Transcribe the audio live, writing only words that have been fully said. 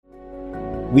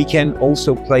we can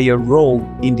also play a role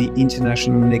in the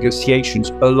international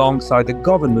negotiations alongside the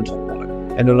government of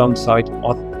Monaco and alongside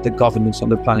the governments on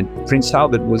the planet. Prince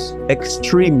Albert was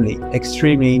extremely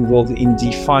involved in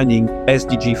defining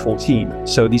SDG 14,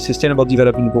 so the Sustainable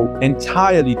Development Goal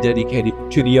entirely dedicated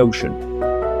to the ocean.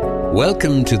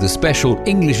 Welcome to the special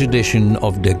English edition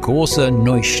of Der große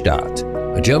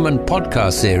Neustart, a German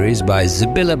podcast series by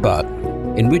Sibylle Barton,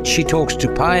 in which she talks to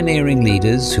pioneering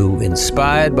leaders who,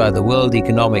 inspired by the World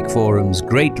Economic Forum's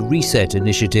Great Reset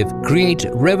initiative, create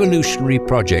revolutionary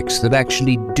projects that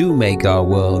actually do make our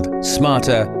world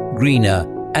smarter, greener,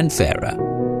 and fairer.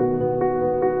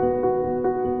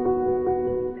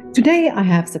 Today I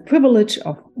have the privilege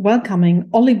of welcoming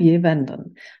Olivier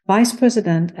Vanden, Vice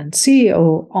President and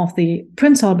CEO of the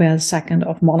Prince Albert II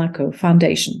of Monaco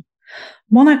Foundation.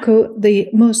 Monaco, the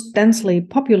most densely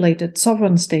populated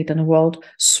sovereign state in the world,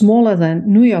 smaller than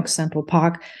New York's Central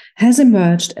Park, has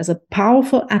emerged as a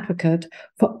powerful advocate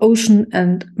for ocean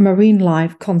and marine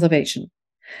life conservation.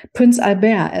 Prince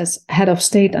Albert, as head of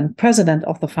state and president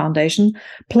of the foundation,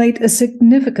 played a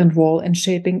significant role in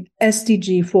shaping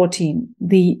SDG 14,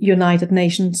 the United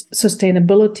Nations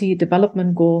Sustainability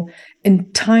Development Goal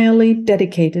entirely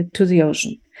dedicated to the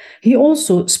ocean. He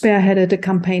also spearheaded a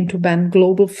campaign to ban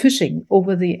global fishing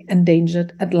over the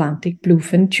endangered Atlantic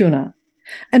bluefin tuna.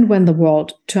 And when the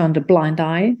world turned a blind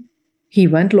eye, he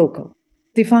went local.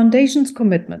 The foundation's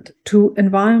commitment to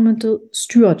environmental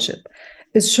stewardship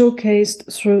is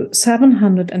showcased through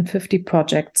 750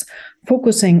 projects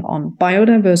focusing on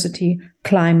biodiversity,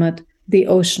 climate, the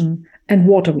ocean, and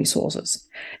water resources.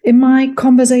 In my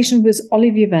conversation with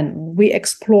Olivier Vanden, we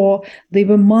explore the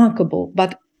remarkable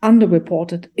but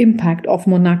underreported impact of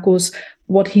Monaco's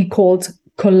what he calls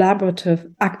collaborative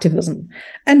activism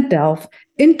and delve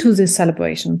into the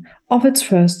celebration of its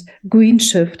first Green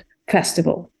Shift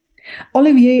Festival.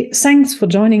 Olivier, thanks for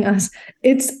joining us.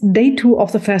 It's day 2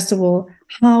 of the festival.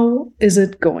 How is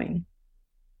it going?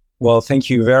 Well,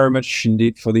 thank you very much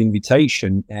indeed for the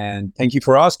invitation, and thank you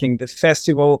for asking. The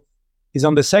festival is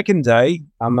on the second day.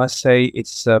 I must say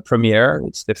it's a premiere.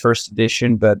 It's the first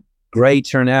edition, but great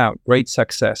turnout, great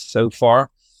success so far.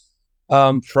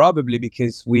 Probably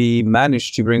because we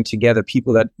managed to bring together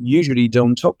people that usually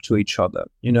don't talk to each other.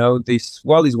 You know, this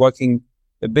world is working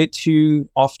a bit too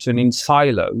often in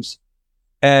silos,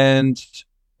 and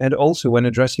also when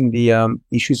addressing the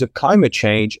issues of climate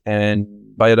change and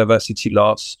biodiversity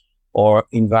loss or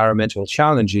environmental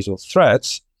challenges or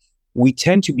threats, we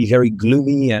tend to be very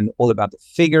gloomy and all about the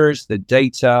figures, the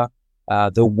data,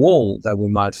 the wall that we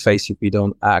might face if we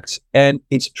don't act. And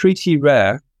it's pretty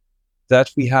rare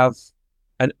that we have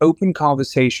an open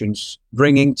conversations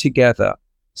bringing together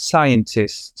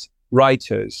scientists,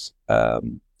 writers,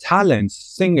 talents,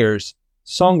 singers,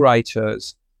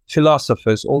 songwriters,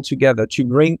 philosophers all together to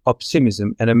bring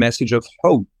optimism and a message of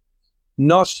hope,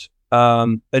 not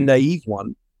a naive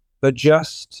one, but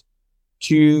just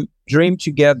to dream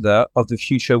together of the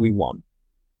future we want.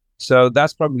 So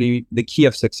that's probably the key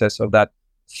of success of that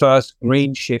first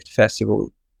Green Shift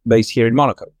Festival based here in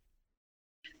Monaco.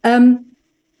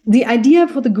 The idea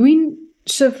for the Green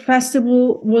Shift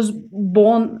Festival was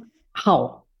born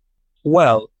how?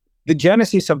 Well, the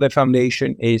genesis of the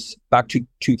foundation is back to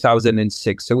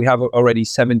 2006. So we have already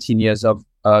 17 years of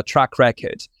track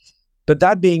record. But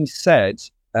that being said,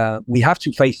 we have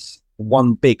to face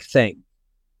one big thing.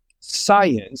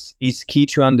 Science is key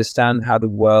to understand how the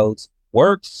world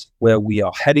works, where we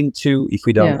are heading to if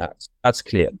we don't act. That's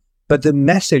clear. But the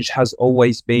message has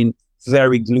always been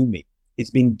very gloomy. It's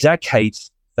been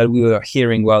decades that we were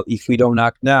hearing, well, if we don't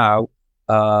act now,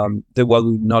 the world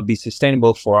will not be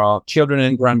sustainable for our children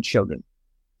and grandchildren.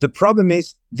 The problem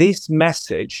is this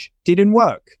message didn't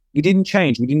work. We didn't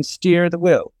change. We didn't steer the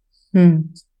wheel.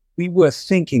 We were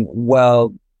thinking,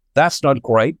 well, that's not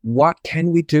great. What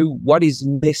can we do? What is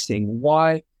missing?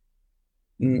 Why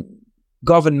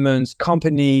governments,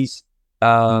 companies,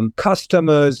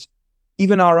 customers,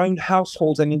 even our own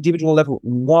households and individual level,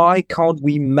 why can't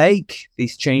we make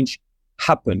this change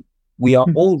happen? We are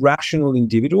all rational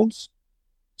individuals.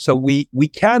 So we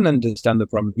can understand the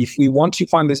problem. If we want to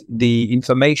find the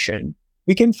information,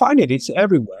 we can find it. It's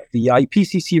everywhere. The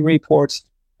IPCC reports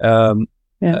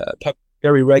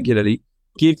very regularly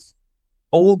give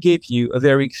you a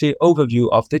very clear overview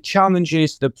of the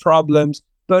challenges, the problems,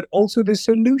 but also the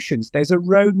solutions. There's a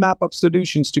roadmap of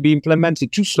solutions to be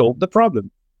implemented to solve the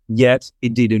problem. Yet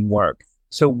it didn't work.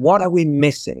 So what are we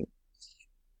missing?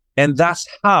 And that's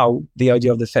how the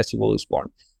idea of the festival is born.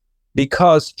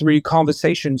 Because through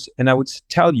conversations, and I would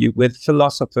tell you, with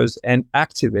philosophers and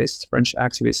activists, French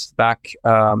activists back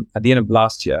at the end of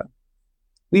last year,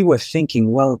 we were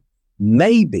thinking, well,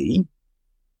 maybe,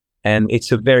 and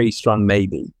it's a very strong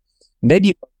maybe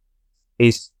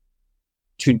is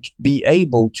to be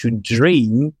able to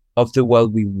dream of the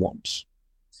world we want.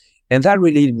 And that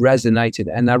really resonated.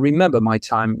 And I remember my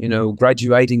time,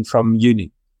 graduating from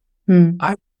uni.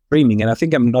 I was dreaming, and I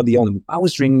think I'm not the only one. I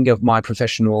was dreaming of my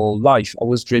professional life. I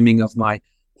was dreaming of my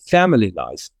family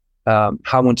life. How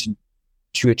I wanted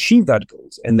to achieve that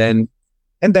goals. And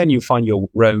then you find your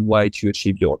own way to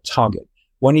achieve your target.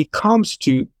 When it comes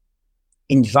to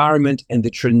environment and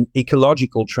the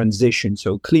ecological transition,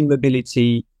 so clean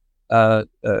mobility,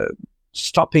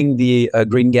 stopping the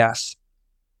greenhouse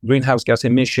gas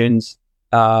emissions,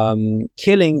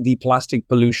 killing the plastic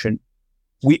pollution,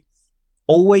 we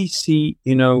always see,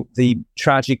 the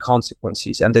tragic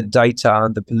consequences and the data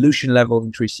and the pollution level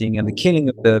increasing and the killing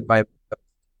of the bio.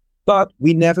 But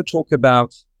we never talk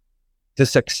about the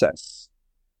success.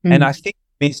 And I think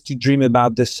it means to dream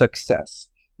about the success.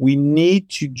 We need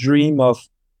to dream of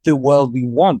the world we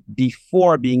want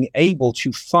before being able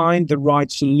to find the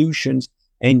right solutions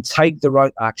and take the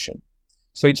right action.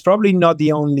 So it's probably not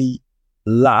the only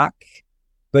lack,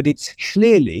 but it's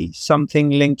clearly something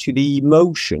linked to the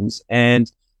emotions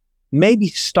and maybe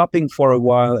stopping for a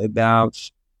while about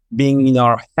being in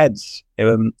our heads,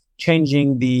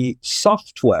 changing the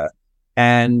software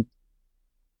and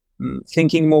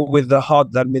thinking more with the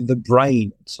heart than with the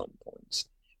brain at some points.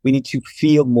 We need to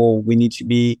feel more. We need to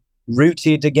be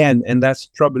rooted again. And that's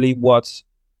probably what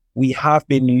we have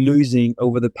been losing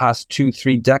over the past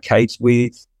 2-3 decades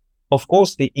with, of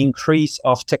course, the increase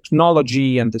of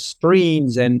technology and the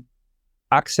screens and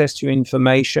access to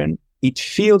information. It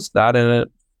feels that,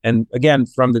 and again,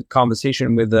 from the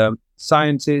conversation with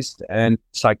scientists and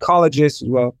psychologists as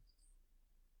well,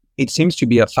 it seems to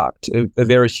be a fact, a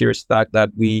very serious fact, that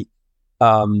we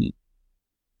are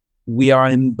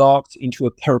embarked into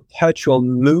a perpetual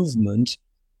movement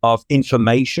of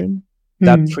information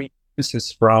that prevents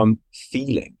us from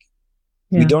feeling.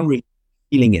 Yeah. We don't really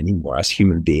feeling anymore as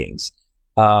human beings.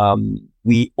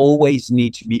 We always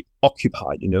need to be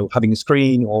occupied, having a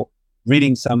screen or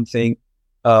reading something,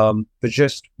 but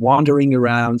just wandering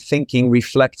around, thinking,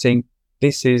 reflecting.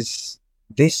 This is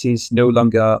no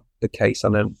longer the case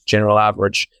on a general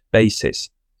average basis.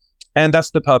 And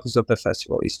that's the purpose of the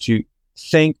festival, is to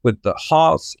think with the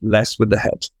heart, less with the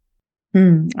head.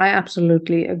 I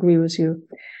absolutely agree with you.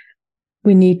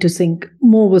 We need to think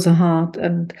more with the heart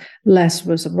and less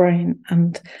with the brain,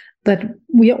 and that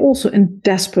we are also in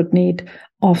desperate need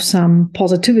of some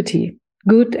positivity,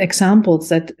 good examples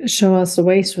that show us the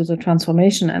way through the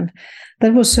transformation. And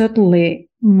that was certainly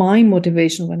my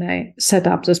motivation when I set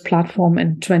up this platform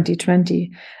in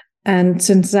 2020. And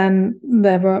since then,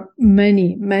 there were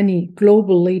many, many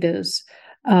global leaders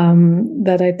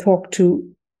that I talked to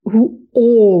who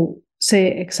all say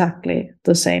exactly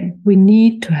the same. We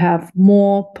need to have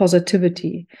more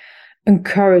positivity,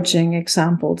 encouraging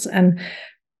examples. And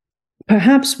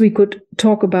perhaps we could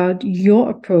talk about your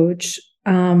approach,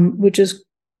 which is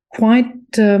quite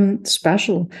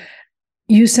special.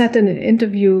 You said in an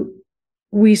interview,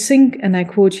 we think, and I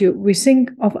quote you, we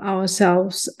think of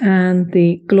ourselves and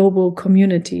the global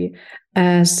community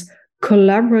as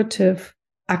collaborative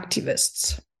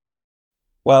activists.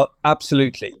 Well,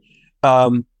 absolutely.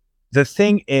 The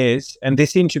thing is, and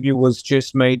this interview was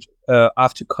just made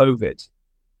after COVID,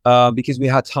 because we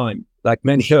had time, like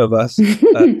many of us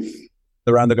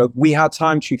around the globe, we had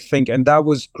time to think, and that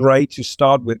was great to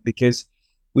start with, because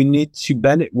we need to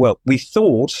benefit. Well, we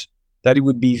thought that it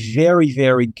would be very,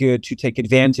 very good to take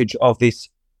advantage of this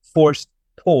forced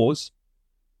pause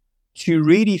to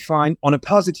redefine on a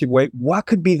positive way what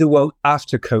could be the world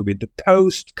after COVID, the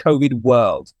post-COVID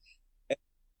world.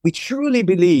 We truly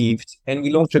believed, and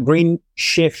we launched a Green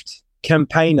Shift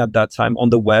campaign at that time on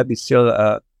the web. It's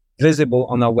still visible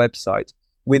on our website,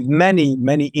 with many,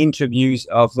 many interviews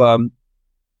of a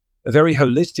very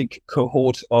holistic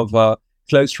cohort of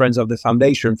close friends of the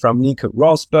foundation, from Nico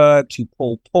Rosberg to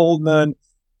Paul Polman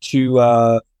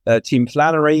to Tim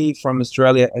Flannery from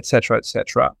Australia, etc.,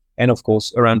 and of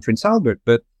course around Prince Albert.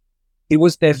 But it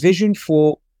was their vision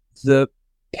for the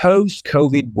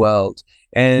post-COVID world,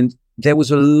 and there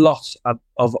was a lot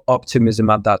of optimism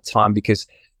at that time, because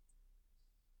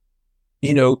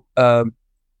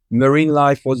marine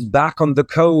life was back on the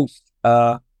coast.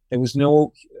 There was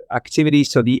no activity,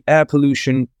 so the air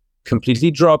pollution completely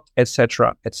dropped,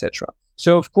 etc., etc.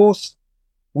 So of course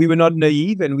we were not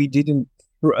naive, and we didn't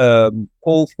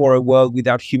call for a world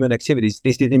without human activities.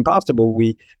 This is impossible.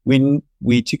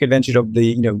 We took advantage of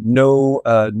the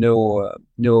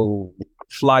no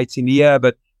flights in the air,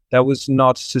 but that was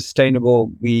not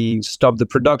sustainable. We stopped the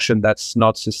production. That's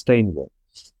not sustainable.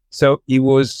 So it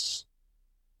was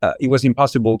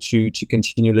impossible to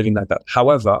continue living like that.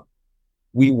 However,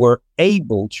 we were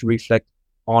able to reflect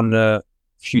on a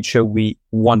future we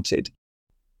wanted.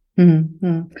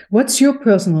 Mm-hmm. What's your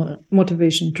personal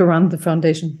motivation to run the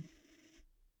foundation?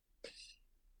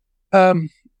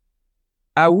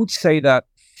 I would say that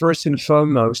first and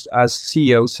foremost, as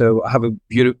CEO, so I have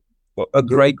a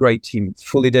great team,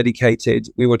 fully dedicated.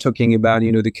 We were talking about,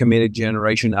 the committed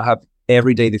generation. I have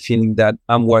every day the feeling that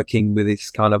I'm working with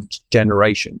this kind of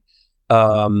generation.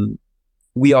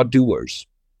 We are doers.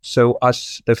 So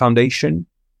as the foundation,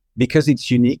 because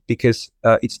it's unique, because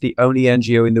it's the only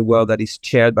NGO in the world that is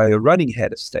chaired by a running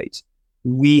head of state,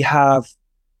 we have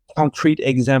concrete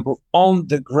example on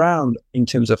the ground in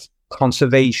terms of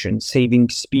conservation, saving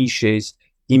species,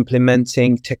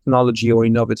 implementing technology or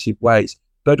innovative ways.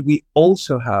 But we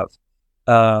also have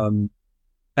an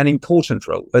important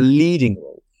role, a leading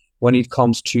role when it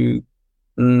comes to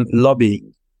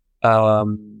lobbying,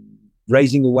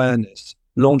 raising awareness,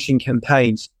 launching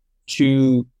campaigns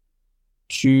to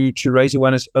raise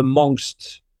awareness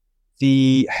amongst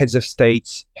the heads of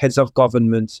states, heads of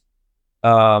governments,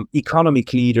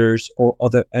 economic leaders, or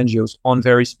other NGOs on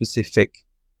very specific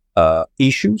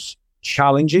issues,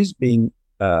 challenges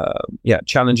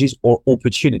or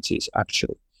opportunities,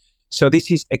 actually. So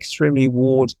this is extremely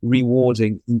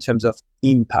rewarding in terms of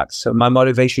impact. So my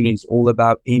motivation is all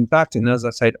about impact. And as I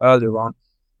said earlier on,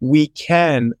 we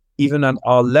can, even at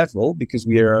our level, because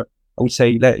we are, I would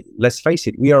say, let's face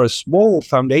it, we are a small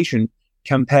foundation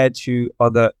compared to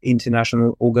other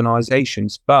international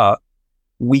organizations, but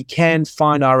we can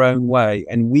find our own way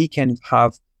and we can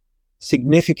have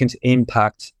significant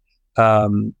impact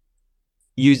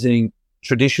using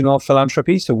traditional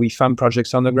philanthropy. So we fund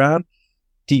projects on the ground,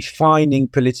 defining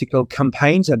political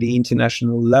campaigns at the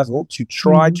international level to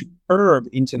try to curb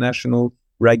international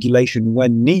regulation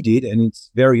when needed, and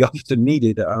it's very often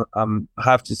needed, I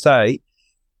have to say,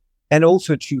 and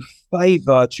also to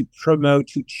favor, to promote,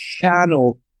 to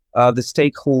channel the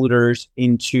stakeholders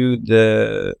into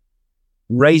the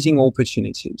raising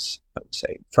opportunities, I would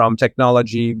say, from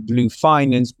technology, blue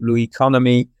finance, blue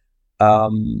economy,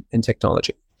 and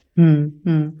technology.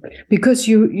 Mm-hmm. Because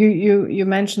you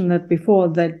mentioned that before,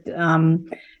 that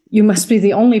you must be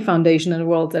the only foundation in the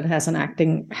world that has an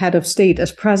acting head of state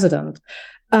as president.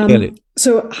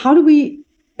 So how do we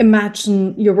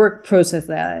imagine your work process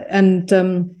there? And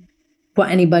for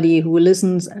anybody who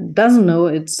listens and doesn't know,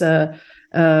 it's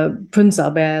Prince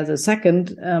Albert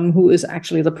II, who is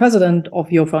actually the president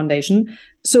of your foundation.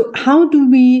 So how do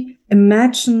we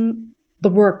imagine the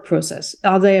work process?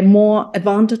 Are there more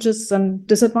advantages than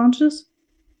disadvantages?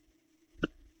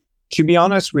 To be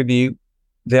honest with you,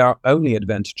 there are only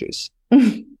advantages.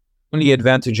 Only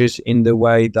advantages in the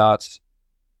way that,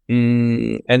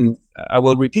 and I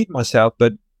will repeat myself,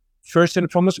 but first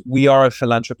and foremost, we are a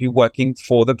philanthropy working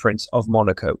for the Prince of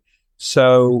Monaco.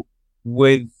 So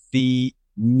with the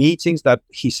meetings that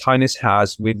His Highness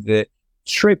has, with the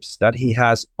trips that he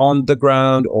has on the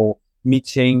ground, or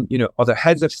meeting, other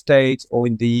heads of state, or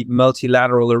in the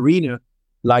multilateral arena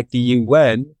like the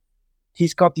UN,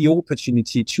 he's got the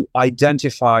opportunity to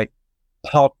identify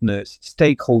partners,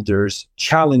 stakeholders,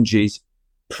 challenges,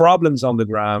 problems on the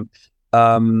ground.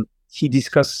 He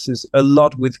discusses a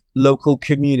lot with local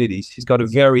communities. He's got a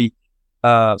very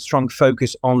strong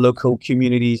focus on local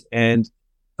communities and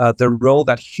the role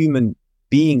that human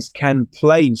beings can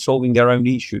play in solving their own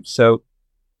issues. So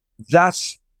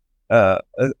that's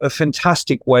a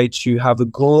fantastic way to have a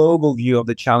global view of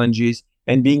the challenges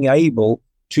and being able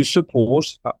to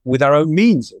support with our own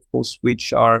means, of course,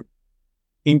 which are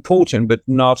important but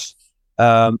not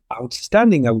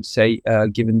outstanding, I would say,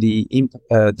 given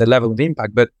the level of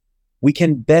impact. But we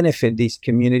can benefit these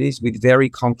communities with very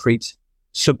concrete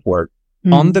support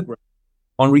on the ground,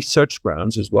 on research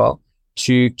grounds as well,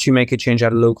 to make a change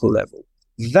at a local level.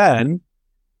 Then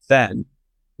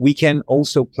we can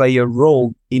also play a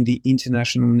role in the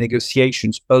international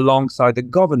negotiations alongside the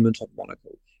government of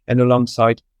Monaco and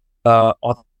alongside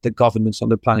other governments on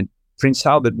the planet. Prince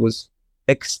Albert was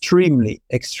extremely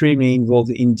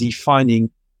involved in defining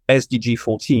SDG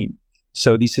 14.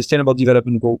 So the Sustainable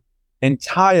Development Goal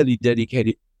entirely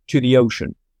dedicated to the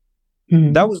ocean.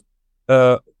 That was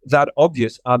that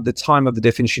obvious at the time of the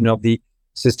definition of the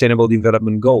Sustainable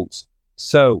Development Goals.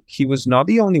 So he was not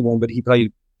the only one, but he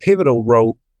played a pivotal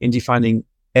role in defining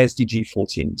SDG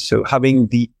 14. So having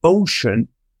the ocean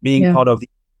being part of the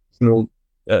international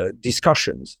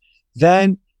discussions.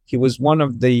 Then he was one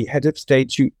of the head of state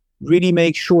to really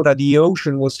make sure that the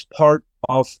ocean was part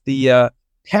of the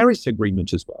Paris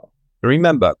Agreement as well.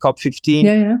 Remember,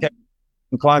 COP15,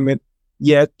 climate,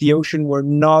 yet the ocean were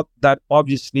not that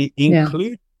obviously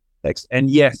included. And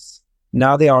yes,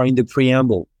 now they are in the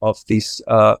preamble of this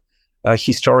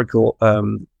historical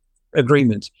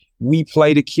agreement. We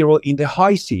played a key role in the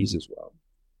high seas as well,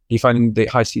 defining the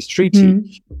High Seas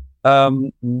Treaty.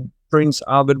 Prince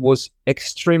Albert was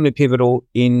extremely pivotal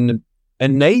in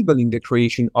enabling the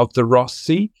creation of the Ross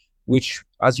Sea, which,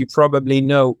 as you probably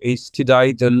know, is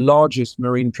today the largest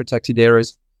marine protected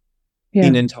areas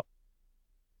in Antarctica.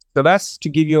 So that's to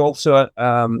give you also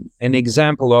an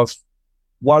example of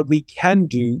what we can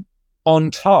do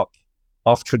on top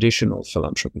of traditional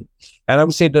philanthropy. And I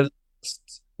would say the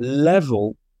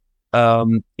level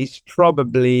is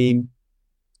probably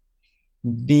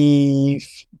the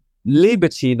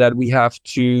liberty that we have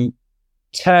to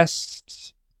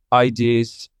test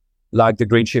ideas like the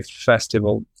Green Shift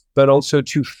Festival, but also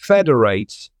to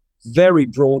federate very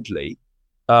broadly,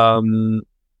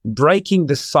 breaking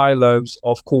the silos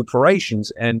of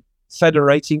corporations and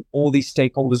federating all these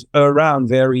stakeholders around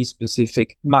very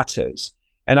specific matters.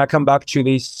 And I come back to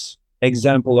this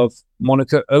example of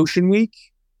Monaco Ocean Week.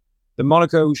 The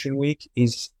Monaco Ocean Week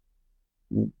is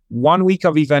 1 week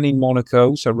of event in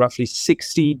Monaco, so roughly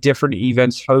 60 different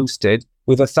events hosted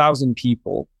with 1,000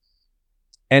 people.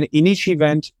 And in each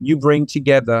event, you bring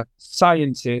together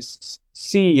scientists,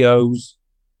 CEOs,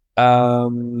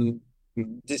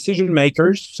 decision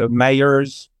makers, so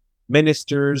mayors,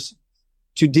 ministers,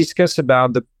 to discuss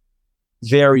about the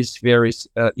various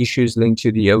issues linked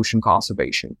to the ocean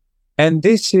conservation. And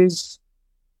this is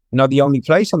not the only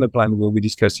place on the planet where we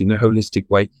discuss in a holistic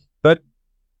way, but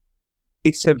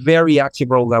it's a very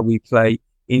active role that we play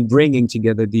in bringing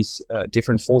together these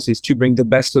different forces to bring the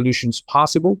best solutions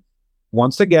possible,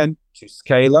 once again, to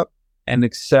scale up and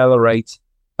accelerate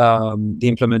the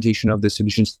implementation of the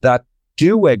solutions that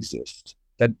do exist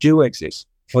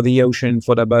for the ocean,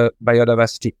 for the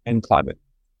biodiversity and climate.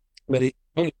 But it's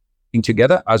only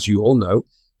together, as you all know,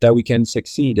 that we can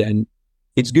succeed. And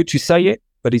it's good to say it,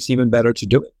 but it's even better to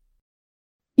do it.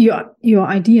 Your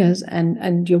ideas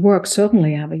and your work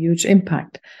certainly have a huge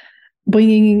impact.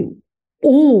 Bringing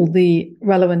all the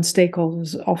relevant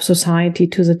stakeholders of society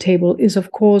to the table is,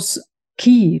 of course,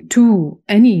 key to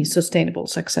any sustainable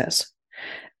success.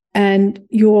 And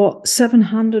your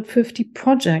 750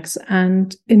 projects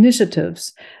and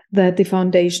initiatives that the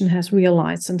foundation has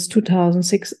realized since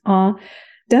 2006 are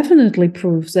definitely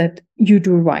proves that you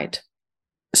do right.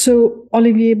 So,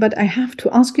 Olivier, but I have to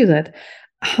ask you that.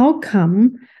 How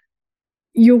come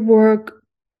your work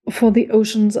for the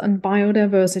oceans and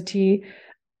biodiversity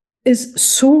is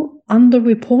so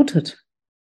underreported?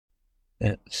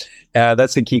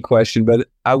 That's a key question, but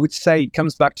I would say it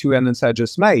comes back to an answer I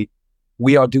just made.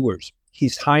 We are doers.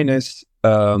 His Highness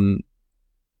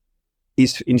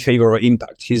is in favor of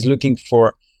impact. He's looking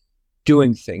for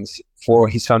doing things for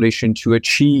his foundation to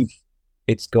achieve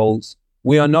its goals.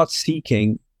 We are not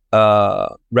seeking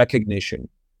recognition.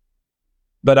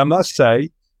 But I must say,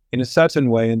 in a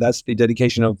certain way, and that's the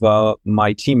dedication of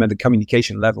my team at the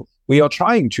communication level, we are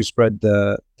trying to spread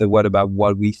the word about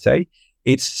what we say.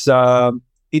 It's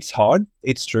hard,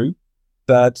 it's true,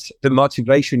 but the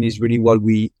motivation is really what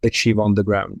we achieve on the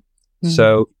ground.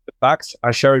 So the facts, I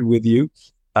share it with you,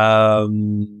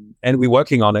 and we're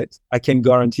working on it. I can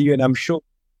guarantee you, and I'm sure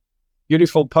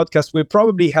beautiful podcast will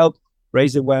probably help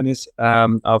raise awareness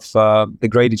of the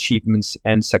great achievements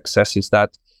and successes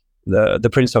that the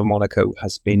Prince of Monaco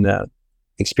has been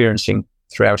experiencing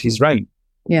throughout his reign.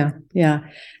 Yeah.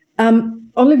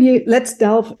 Olivier, let's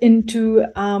delve into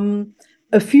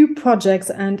a few projects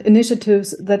and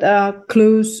initiatives that are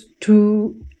close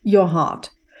to your heart.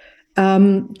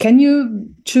 Can you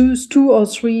choose 2 or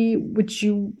 3 which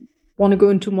you want to go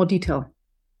into more detail?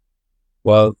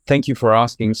 Well, thank you for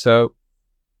asking. So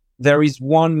there is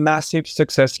one massive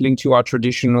success linked to our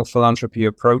traditional philanthropy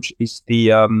approach is the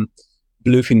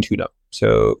bluefin tuna.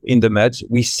 So in the Med,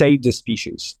 we saved the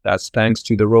species. That's thanks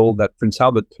to the role that Prince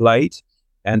Albert played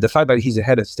and the fact that he's a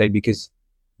head of state, because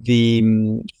the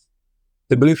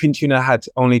bluefin tuna had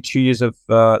only 2 years of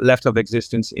left of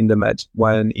existence in the Med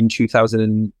when in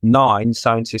 2009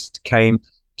 scientists came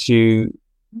to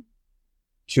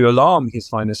alarm His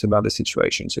Highness about the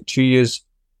situation. So 2 years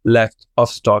left of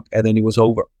stock, and then it was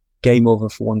over. Game over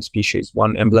for one species,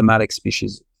 one emblematic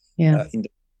species.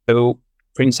 So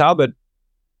Prince Albert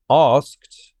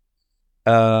asked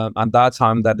at that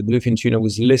time that the bluefin tuna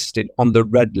was listed on the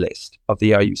red list of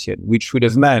the IUCN, which would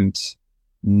have meant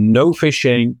no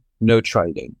fishing, no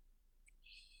trading.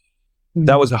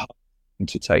 That was a hard thing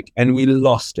to take, and we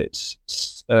lost it.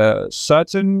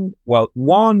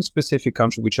 One specific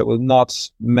country, which I will not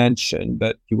mention,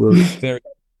 but you will very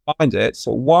behind it.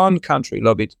 So one country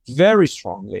lobbied very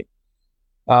strongly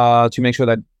to make sure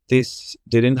that this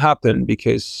didn't happen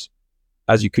because,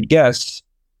 as you could guess,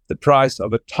 the price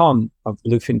of a ton of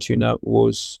bluefin tuna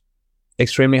was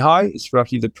extremely high. It's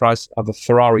roughly the price of a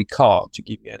Ferrari car, to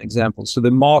give you an example. So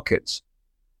the market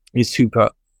is super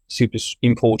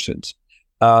important.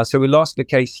 So we lost the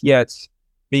case, yet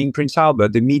being Prince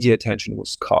Albert, the media attention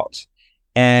was caught.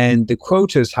 And the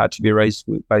quotas had to be raised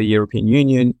by the European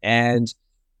Union. And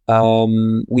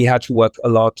we had to work a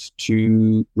lot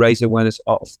to raise awareness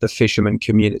of the fisherman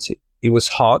community. It was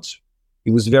hard.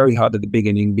 It was very hard at the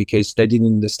beginning because they didn't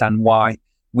understand why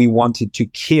we wanted to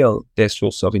kill their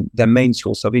main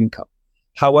source of income.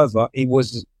 However, it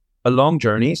was a long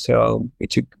journey. So it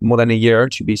took more than a year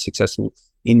to be successful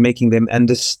in making them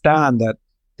understand that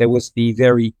there was the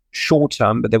very short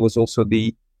term, but there was also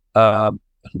the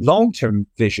long-term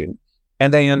vision.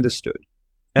 And they understood.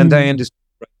 And they understood.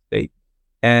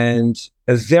 And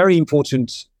a very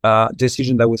important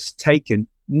decision that was taken,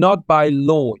 not by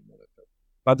law,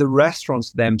 but the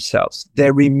restaurants themselves.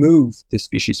 They removed the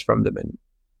species from the menu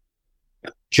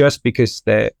just because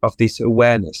of this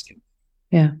awareness.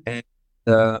 Yeah.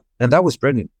 And that was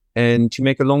brilliant. And to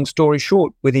make a long story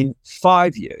short, within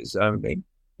 5 years only,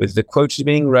 with the quotas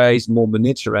being raised, more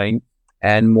monitoring,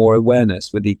 and more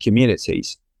awareness with the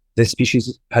communities, the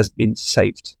species has been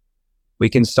saved. We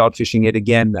can start fishing it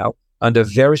again now under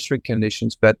very strict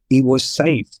conditions, but it was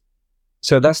saved.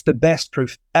 So that's the best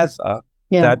proof ever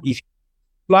that if you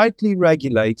slightly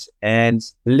regulate and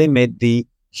limit the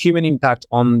human impact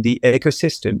on the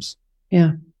ecosystems,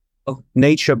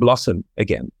 nature blossom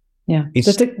again. Yeah,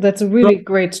 that's a really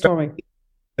great story.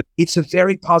 It's a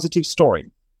very positive story.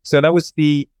 So that was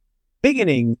the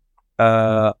beginning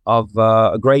of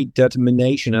a great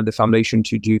determination at the foundation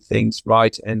to do things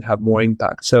right and have more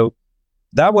impact. So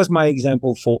that was my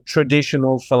example for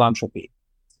traditional philanthropy.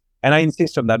 And I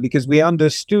insist on that because we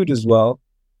understood as well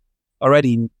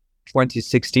already in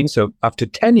 2016, so after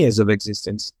 10 years of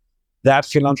existence, that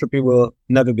philanthropy will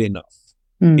never be enough.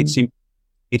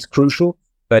 It's crucial,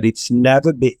 but it's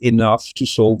never be enough to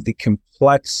solve the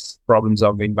complex problems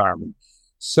of the environment.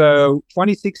 So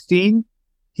 2016,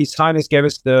 His Highness gave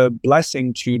us the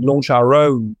blessing to launch our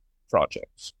own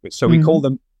projects. So we call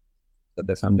them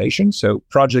the foundation. So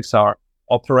projects are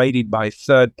operated by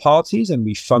third parties and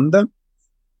we fund them,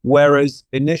 whereas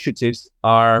initiatives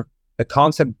are a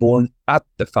concept born at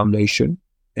the foundation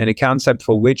and a concept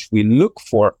for which we look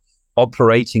for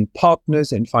operating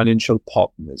partners and financial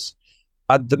partners.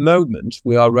 At the moment,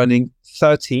 we are running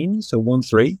 13, so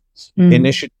 13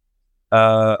 initiatives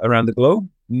around the globe,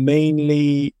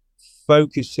 mainly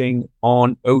focusing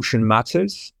on ocean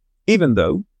matters, even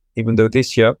though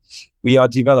this year we are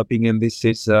developing, and this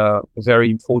is a very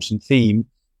important theme,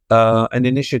 an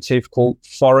initiative called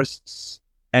Forests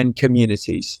and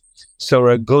Communities. So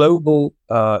a global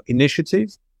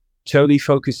initiative totally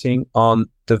focusing on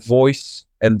the voice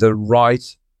and the right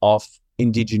of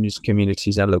indigenous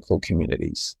communities and local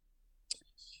communities.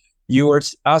 You were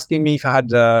asking me if I had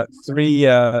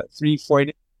three, four,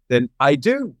 then I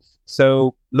do.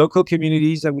 So local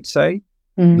communities, I would say,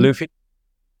 bluefin,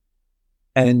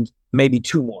 and maybe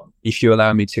two more, if you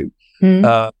allow me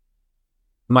to.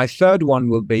 My third one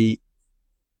will be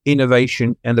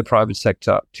innovation and the private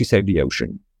sector to save the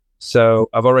ocean. So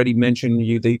I've already mentioned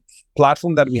you the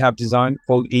platform that we have designed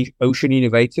called Ocean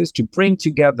Innovators to bring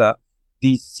together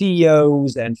the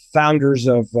CEOs and founders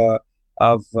of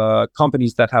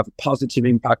companies that have a positive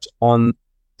impact on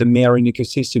the marine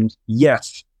ecosystems, yet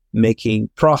making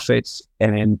profits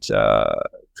and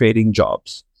creating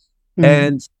jobs.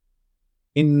 And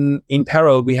in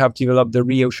parallel, we have developed the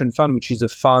Re-Ocean Fund, which is a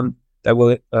fund that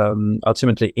will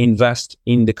ultimately invest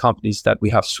in the companies that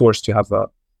we have sourced to have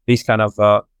this kind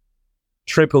of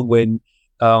triple win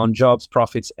on jobs,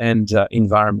 profits, and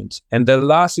environment. And the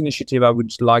last initiative I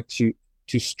would like to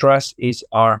stress is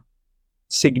our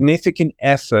significant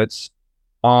efforts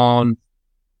on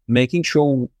making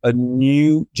sure a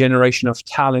new generation of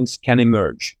talents can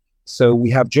emerge. So we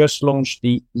have just launched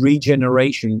the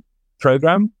Regeneration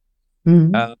Program,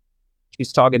 which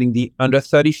is targeting the under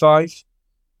 35,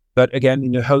 but again,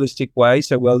 in a holistic way.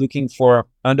 So we're looking for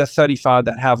under 35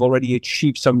 that have already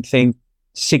achieved something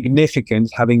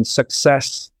significant, having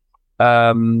success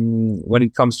when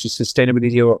it comes to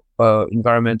sustainability or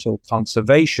environmental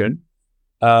conservation.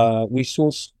 We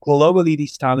source globally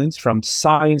these talents from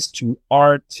science to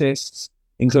artists,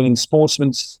 including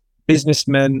sportsmen,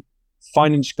 businessmen,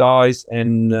 finance guys,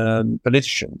 and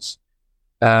politicians.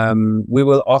 We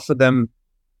will offer them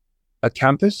a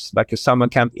campus, like a summer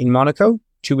camp in Monaco,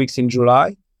 2 weeks in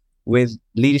July, with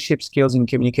leadership skills and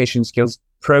communication skills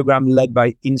program led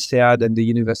by INSEAD and the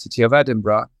University of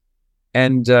Edinburgh.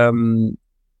 And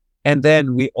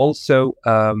then we also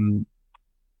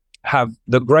have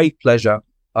the great pleasure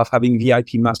of having VIP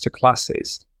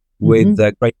masterclasses with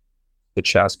the great,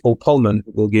 such as Paul Pullman,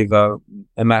 who will give a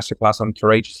masterclass on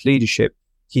courageous leadership.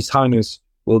 His Highness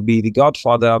will be the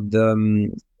godfather of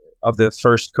the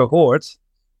first cohort.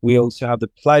 We also have the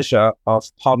pleasure of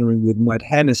partnering with Moet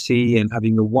Hennessy and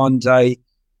having a one-day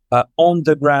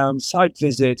on-the-ground site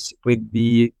visit with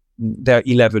their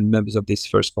 11 members of this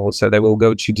first cohort. So they will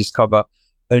go to discover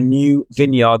a new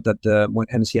vineyard that the Moet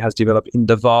Hennessy has developed in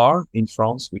the Var in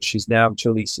France, which is now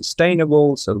truly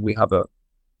sustainable. So we have a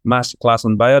masterclass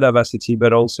on biodiversity,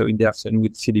 but also in the afternoon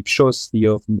with Philippe Chaus,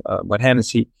 CEO of Moet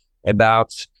Hennessy,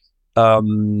 about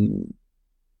the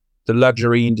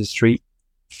luxury industry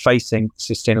facing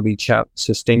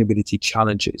sustainability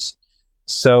challenges.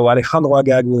 So Alejandro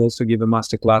Agag will also give a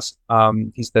masterclass.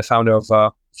 He's the founder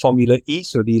of Formula E,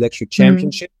 so the electric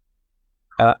championship,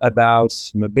 about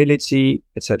mobility,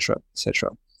 etc., etc.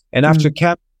 And after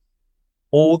camp,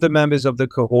 all the members of the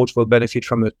cohort will benefit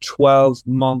from a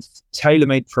 12-month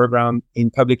tailor-made program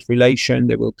in public relations.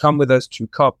 They will come with us to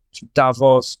COP, to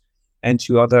Davos, and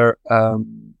to other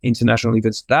international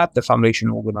events that the foundation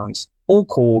organize or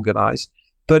co-organize,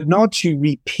 but not to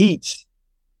repeat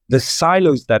the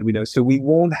silos that we know. So we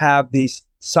won't have this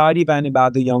side event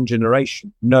about the young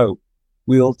generation. No,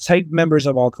 we will take members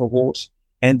of our cohort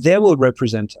and they will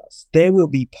represent us. They will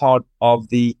be part of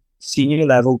the senior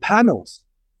level panels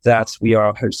that we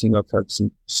are hosting or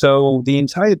purposing. So the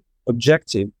entire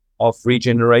objective of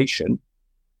regeneration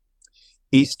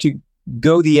is to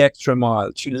go the extra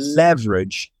mile, to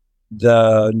leverage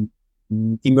the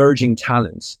emerging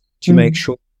talents, to make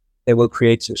sure they will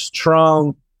create a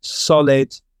strong,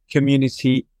 solid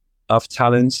community of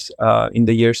talents in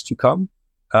the years to come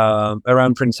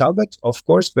around Prince Albert, of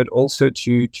course, but also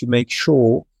to make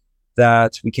sure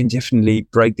that we can definitely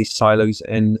break these silos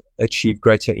and achieve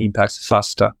greater impacts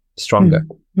faster, stronger.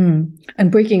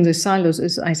 And breaking the silos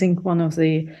is, I think, one of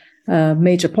the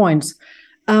major points.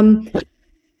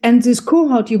 And this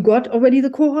cohort, you got already the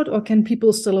cohort, or can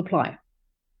people still apply?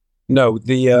 No,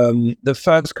 the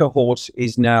first cohort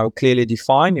is now clearly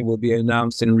defined. It will be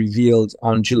announced and revealed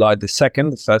on July the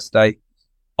 2nd, the first day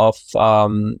of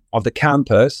the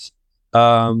campus.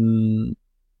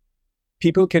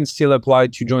 People can still apply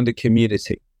to join the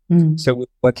community. So we're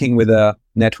working with a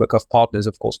network of partners,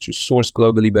 of course, to source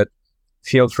globally, but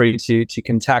feel free to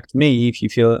contact me if you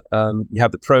feel you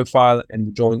have the profile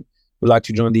and would like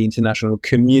to join the international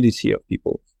community of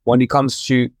people. When it comes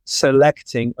to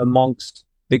selecting amongst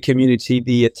the community,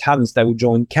 the talents that will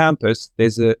join campus,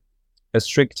 there's a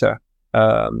stricter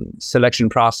selection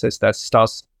process that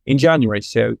starts in January.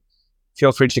 So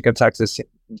feel free to contact us.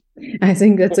 I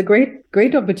think that's a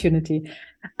great opportunity.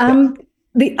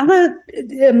 The other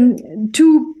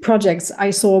two projects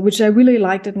I saw, which I really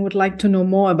liked and would like to know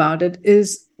more about it,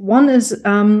 is one is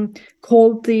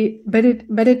called the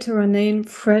Mediterranean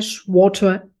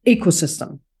Freshwater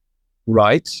Ecosystem.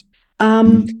 Right.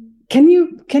 Can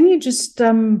you just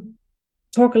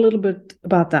talk a little bit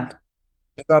about that?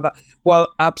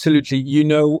 Well, absolutely. You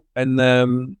know,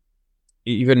 and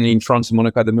even in France and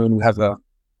Monaco at the moment, we have a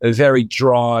very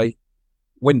dry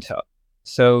winter.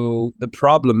 So the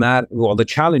the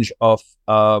challenge of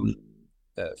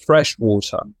fresh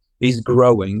water is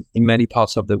growing in many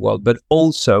parts of the world, but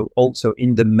also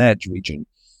in the Med region.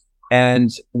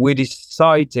 And we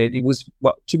decided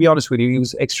to be honest with you, it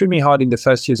was extremely hard in the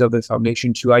first years of the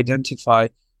foundation to identify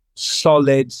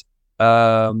solid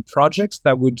projects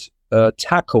that would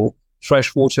tackle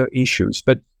freshwater issues.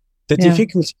 But the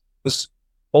difficulty was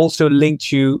also linked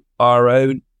to our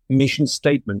own mission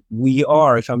statement. We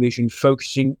are a foundation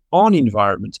focusing on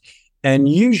environment. And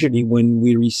usually when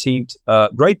we received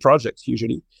great projects,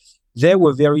 they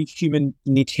were very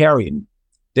humanitarian.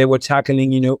 They were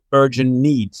tackling, urgent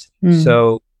needs.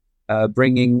 So we're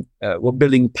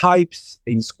building pipes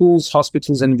in schools,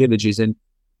 hospitals, and villages. And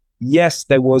yes,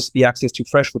 there was the access to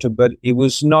fresh water, but it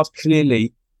was not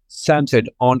clearly centered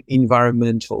on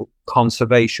environmental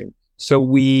conservation. So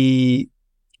we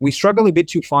struggled a bit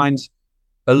to find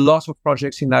a lot of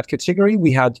projects in that category.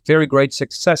 We had very great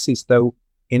successes, though,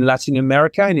 in Latin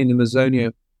America and in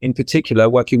Amazonia in particular,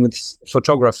 working with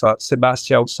photographer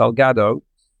Sebastião Salgado.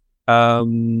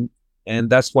 And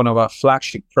that's one of our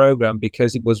flagship programs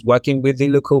because it was working with the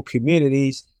local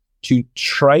communities to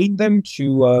train them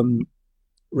to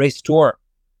restore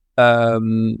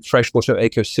freshwater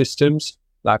ecosystems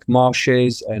like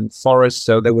marshes and forests.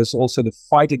 So there was also the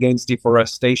fight against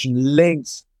deforestation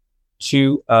linked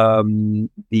to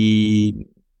the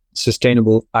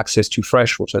sustainable access to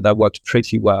fresh water. That worked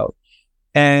pretty well.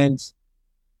 And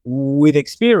with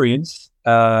experience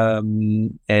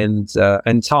and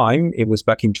time, it was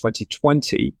back in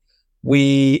 2020,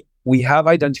 we have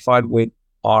identified with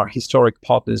our historic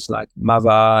partners like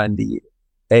MAVA and the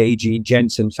AAG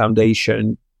Jensen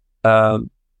Foundation a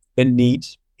need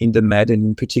in the Med, and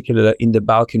in particular in the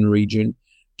Balkan region,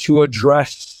 to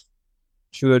address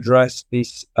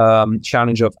this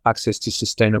challenge of access to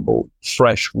sustainable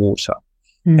fresh water,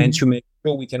 and to make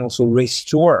sure we can also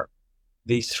restore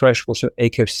these freshwater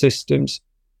ecosystems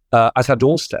at our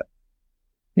doorstep,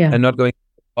 and not going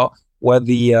where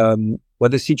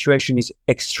the situation is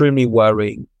extremely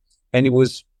worrying, and it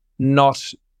was not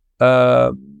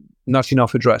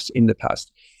enough addressed in the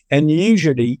past. And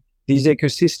usually these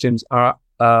ecosystems are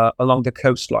along the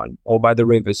coastline or by the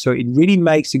rivers, so it really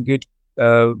makes a good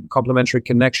complementary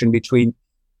connection between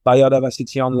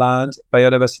biodiversity on land,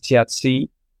 biodiversity at sea,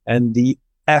 and the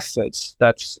efforts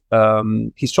that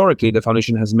historically the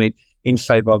foundation has made in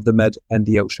favor of the Med and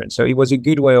the ocean. So it was a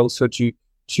good way also to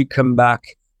come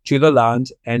back to the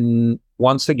land and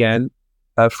once again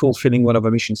fulfilling one of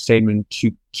our mission statement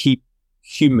to keep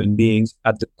human beings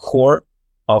at the core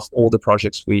of all the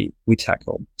projects we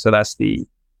tackle. So that's the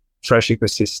fresh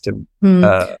ecosystem.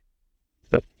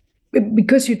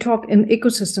 Because you talk in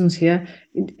ecosystems here,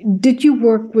 did you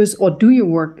work with, or do you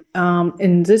work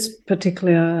in this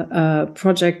particular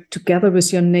project together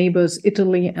with your neighbors,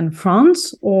 Italy and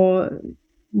France, or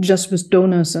just with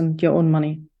donors and your own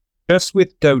money? Just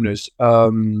with donors.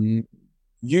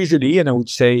 Usually, and I would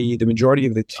say the majority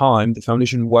of the time, the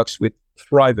foundation works with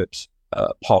private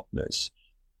partners,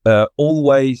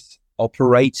 always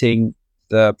operating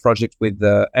the project with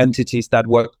the entities that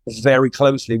work very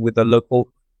closely with the local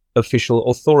official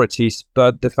authorities,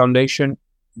 but the foundation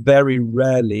very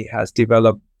rarely has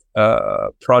developed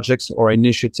projects or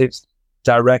initiatives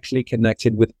directly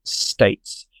connected with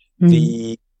states.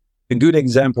 The good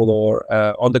example, or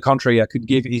on the contrary, I could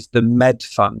give is the Med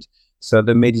Fund, so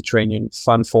the Mediterranean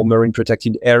Fund for Marine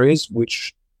Protected Areas,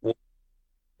 which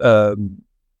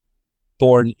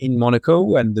born in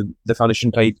Monaco, and the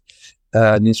foundation played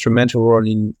an instrumental role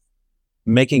in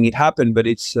making it happen, but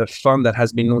it's a fund that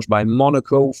has been launched by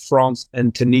Monaco, France,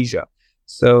 and Tunisia.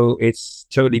 So it's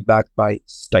totally backed by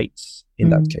states in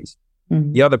that case.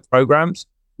 The other programs,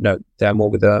 no, they're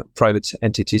more with the private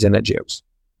entities and NGOs.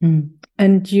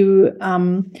 And you,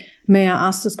 may I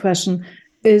ask this question,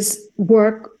 is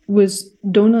work with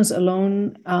donors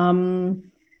alone,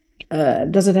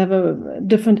 does it have a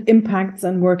different impact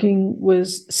than working with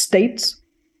states?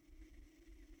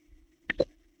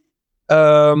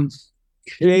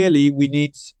 Clearly, we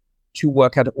need to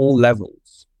work at all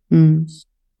levels.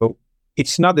 So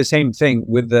it's not the same thing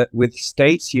with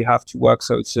states. You have to work,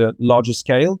 so it's a larger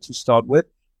scale to start with.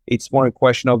 It's more a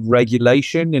question of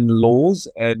regulation and laws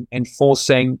and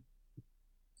enforcing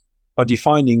or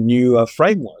defining new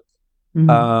framework.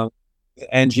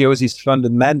 NGOs is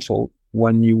fundamental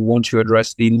when you want to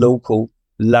address the local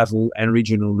level and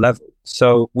regional level.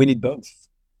 So we need both,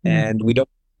 and we don't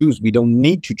choose. We don't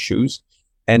need to choose.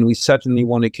 And we certainly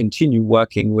want to continue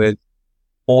working with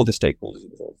all the stakeholders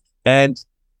involved, and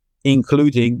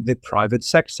including the private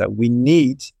sector. We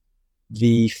need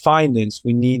the finance,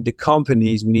 we need the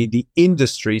companies, we need the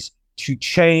industries to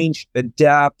change,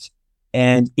 adapt,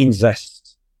 and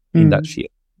invest in that field.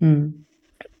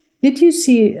 Did you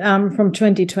see from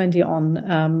 2020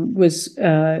 on with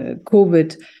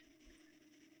COVID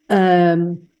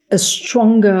a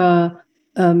stronger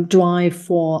drive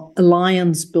for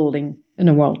alliance building in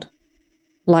the world?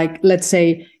 Like, let's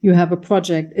say you have a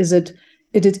project. Is it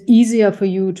easier for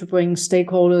you to bring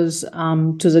stakeholders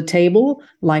to the table,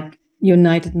 like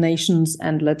United Nations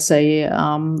and let's say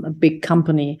a big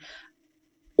company,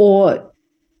 or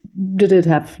did it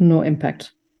have no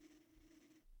impact?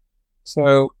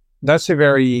 So that's a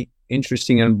very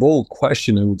interesting and bold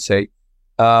question, I would say.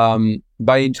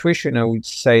 By intuition, I would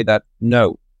say that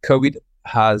no, COVID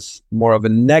has more of a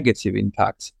negative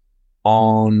impact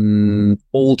on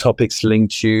all topics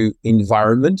linked to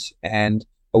environment, and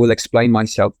I will explain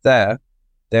myself there.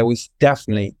 There was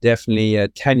definitely a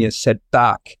 10-year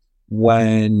setback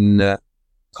when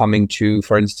coming to,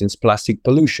 for instance, plastic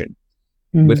pollution.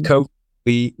 With COVID,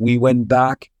 we went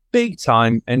back big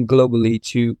time and globally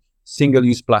to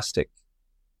single-use plastic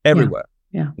everywhere.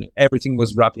 Everything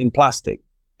was wrapped in plastic,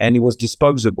 and it was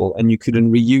disposable, and you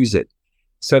couldn't reuse it.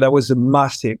 So that was a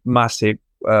massive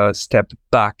step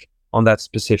back on that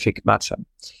specific matter.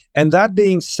 And that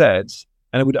being said,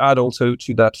 and I would add also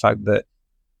to that fact that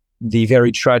the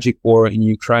very tragic war in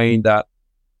Ukraine that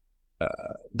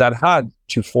that had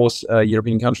to force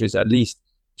European countries at least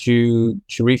to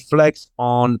reflect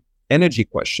on energy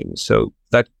questions. So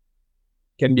that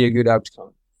can be a good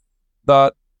outcome.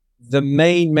 But the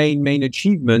main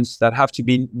achievements that have to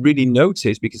be really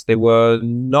noticed, because they were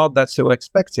not that so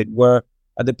expected, were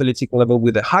at the political level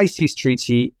with the High Seas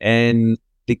Treaty and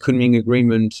the Kunming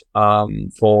Agreement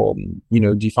for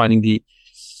defining the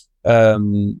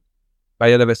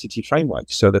biodiversity framework.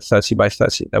 So the 30 by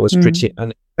 30, that was pretty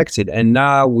unexpected. And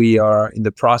now we are in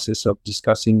the process of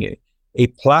discussing a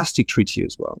plastic treaty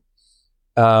as well.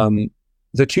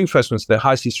 The two first ones, the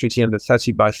High Seas Treaty and the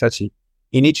 30 by 30,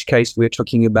 in each case, we're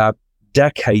talking about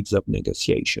decades of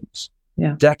negotiations.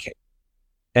 Yeah. Decades.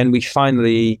 And we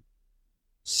finally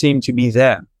seem to be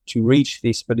there to reach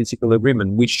this political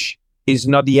agreement, which is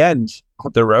not the end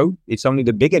of the road. It's only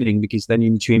the beginning, because then you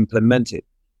need to implement it.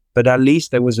 But at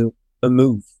least there was a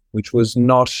move, which was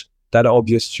not that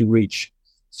obvious to reach.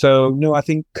 So, no, I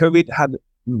think COVID had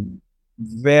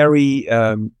very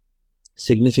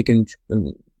significant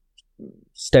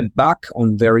step back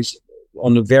on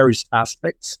the various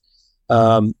aspects.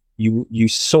 You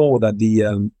saw that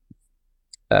the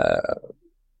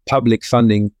public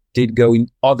funding did go in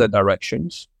other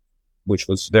directions, which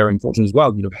was very important as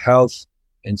well. Health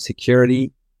and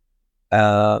security,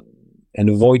 and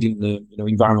avoiding the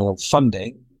environmental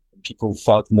funding. People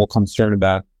felt more concerned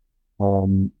about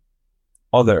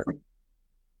other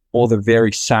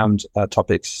very sound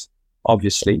topics,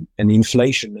 obviously, and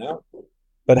inflation now.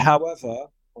 But however,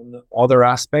 on the other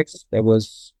aspects, there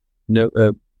was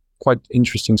quite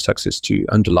interesting success to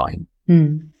underline.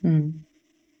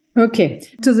 Okay,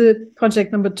 to the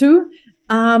project number 2,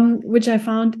 which I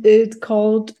found it's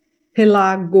called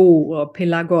Pelago or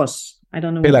Pelagos. I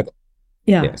don't know. Pelagos.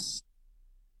 Yeah. Yes.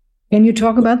 Can you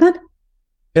talk about that?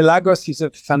 Pelagos is a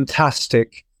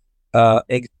fantastic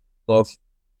example of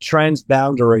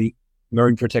transboundary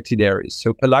marine protected areas.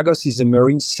 So Pelagos is a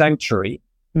marine sanctuary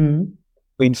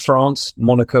in France,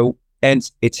 Monaco, and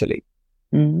Italy.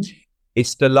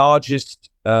 It's the largest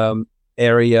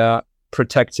area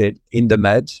protected in the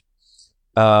Med.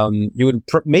 You would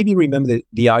maybe remember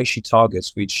the Aichi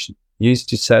targets, which used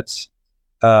to set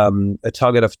a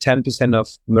target of 10% of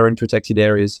marine protected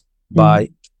areas by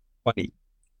 20.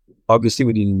 Obviously,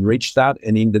 we didn't reach that.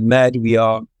 And in the Med, we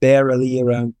are barely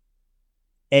around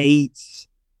 8%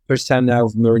 now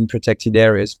of marine protected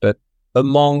areas, but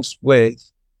amongst with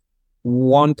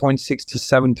 1.6 to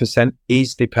 7%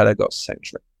 is the Pelagos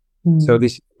sanctuary. So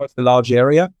this is quite a large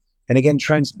area. And again,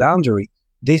 transboundary.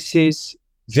 This is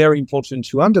very important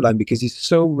to underline because it's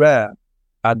so rare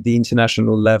at the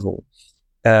international level.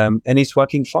 And it's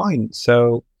working fine.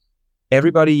 So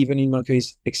everybody, even in Monaco,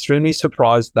 is extremely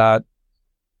surprised that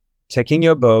taking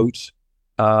your boat,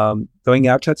 going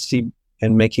out at sea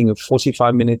and making a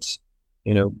 45-minute,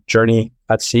 journey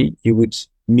at sea, you would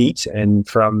meet. And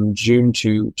from June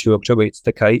to October, it's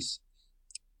the case.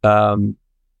 A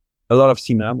lot of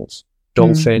sea mammals,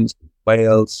 dolphins,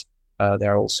 whales.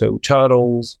 There are also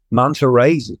turtles, manta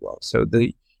rays as well. So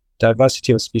the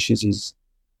diversity of species is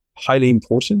highly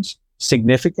important,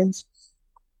 significant.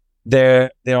 There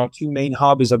are two main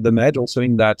harbors of the Med, also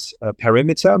in that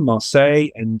perimeter, Marseille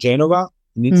and Genova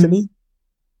in Italy.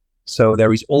 So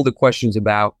there is all the questions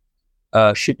about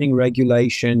shipping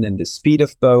regulation and the speed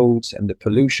of boats and the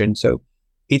pollution. So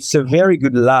it's a very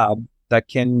good lab that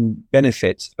can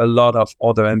benefit a lot of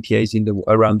other MPAs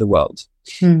around the world.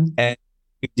 And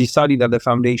we've decided that the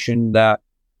foundation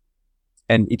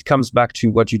and it comes back to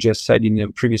what you just said in the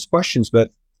previous questions,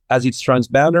 but as it's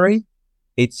transboundary,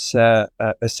 it's a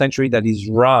sanctuary that is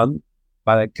run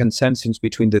by a consensus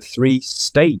between the 3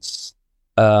 states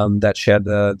that share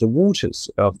the waters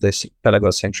of this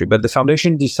Pelagos sanctuary. But the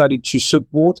foundation decided to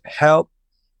support, help,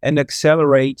 and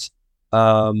accelerate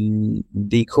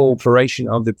the cooperation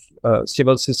of the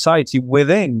civil society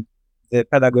within the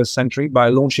Pelagos sanctuary by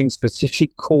launching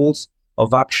specific calls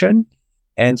of action.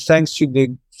 And thanks to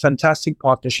the fantastic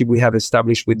partnership we have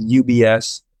established with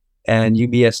UBS and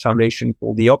UBS Foundation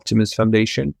called the Optimus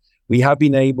Foundation, we have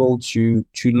been able to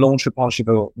launch a partnership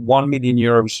of 1 million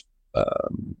euros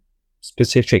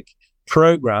specific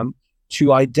program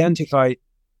to identify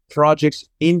projects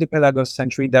in the Pelagos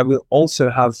sanctuary that will also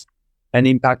have an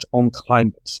impact on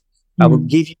climate. I will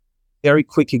give you a very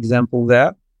quick example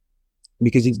there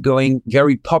because it's going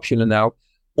very popular now.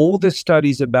 All the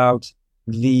studies about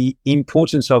the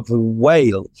importance of the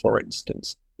whale, for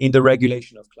instance, in the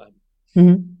regulation of climate.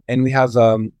 And we have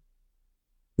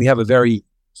a very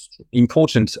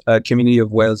important community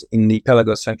of whales in the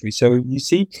Pelagos sanctuary. So you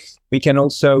see, we can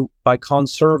also, by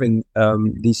conserving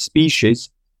these species,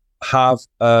 have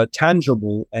a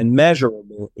tangible and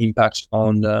measurable impact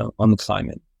on the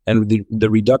climate and the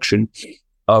reduction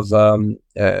of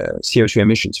CO2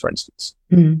 emissions, for instance.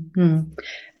 Mm-hmm.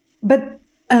 But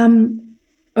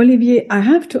Olivier, I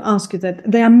have to ask you that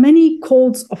there are many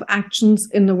calls of actions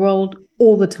in the world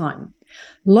all the time.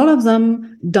 A lot of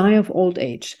them die of old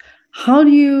age. How do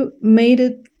you made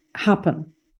it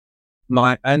happen?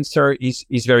 My answer is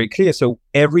very clear. So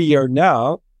every year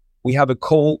now, we have a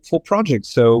call for projects.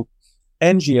 So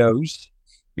NGOs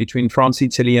between France,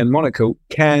 Italy, and Monaco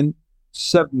can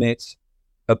submit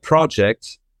a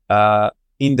project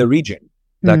in the region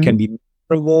that can be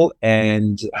measurable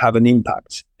and have an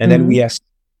impact. And then we ask,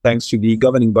 thanks to the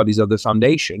governing bodies of the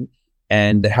foundation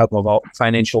and the help of our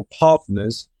financial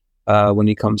partners when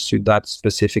it comes to that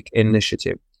specific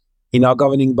initiative. In our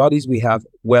governing bodies, we have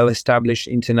well-established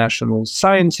international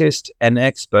scientists and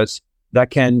experts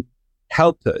that can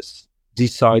help us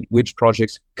decide which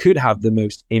projects could have the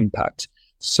most impact.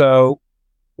 So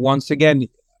once again,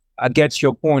 I get to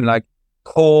your point, like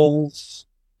calls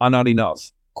are not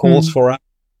enough. Calls for us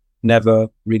never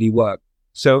really work.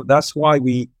 So that's why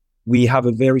we have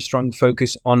a very strong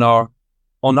focus on our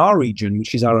region,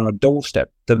 which is on our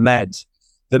doorstep, the Med.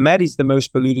 The Med is the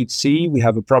most polluted sea. We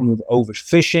have a problem with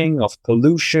overfishing, of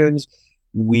pollutions.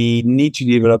 We need to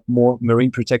develop more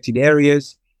marine protected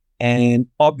areas. And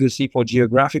obviously, for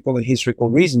geographical and historical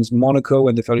reasons, Monaco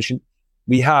and the Foundation,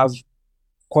 we have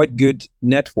quite good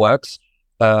networks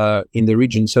in the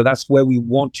region. So that's where we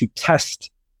want to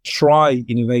test, try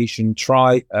innovation,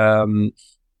 try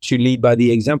to lead by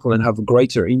the example and have a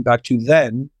greater impact to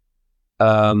then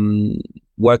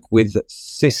work with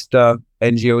sister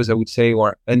NGOs, I would say,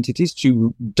 or entities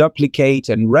to duplicate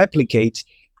and replicate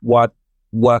what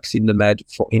works in the Med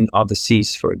in other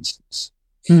seas, for instance.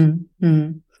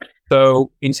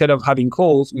 So instead of having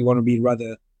calls, we want to be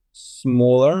rather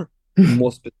smaller,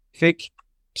 more specific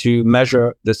to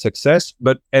measure the success,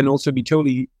 and also be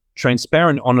totally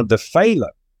transparent on the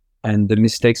failure and the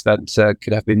mistakes that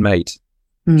could have been made.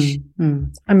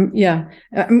 I'm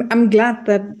glad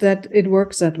that it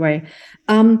works that way.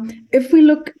 If we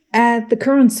look at the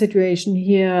current situation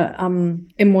here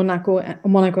in Monaco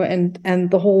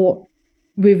and the whole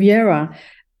Riviera,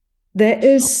 there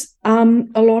is a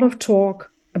lot of talk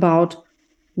about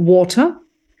water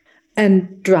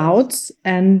and droughts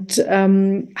and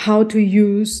how to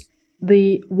use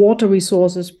the water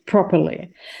resources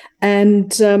properly.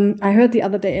 And I heard the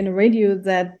other day in the radio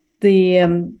that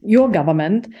your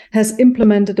government has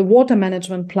implemented a water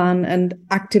management plan and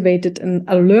activated an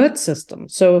alert system,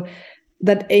 so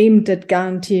that aimed at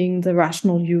guaranteeing the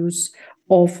rational use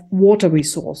of water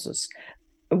resources.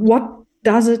 What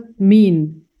does it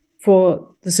mean for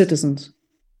the citizens?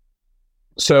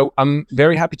 So I'm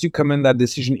very happy to commend that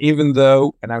decision, even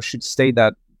though, and I should state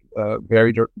that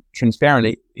very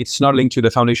transparently, it's not linked to the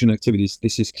foundation activities.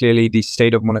 This is clearly the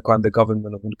state of Monaco and the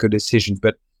government of Monaco decisions.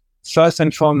 But first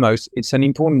and foremost, it's an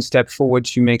important step forward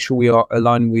to make sure we are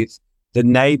aligned with the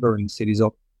neighboring cities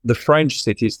or the French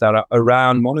cities that are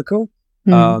around Monaco.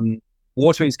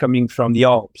 Water is coming from the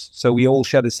Alps, so we all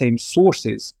share the same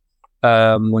sources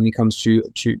when it comes to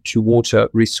water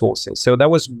resources. So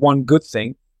that was one good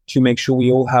thing, to make sure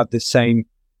we all have the same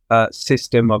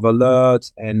system of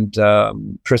alert and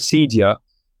procedure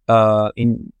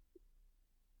in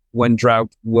when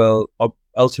drought will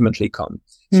ultimately come.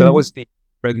 So that was the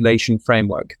regulation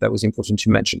framework that was important to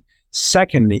mention.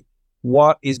 Secondly,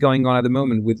 what is going on at the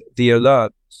moment with the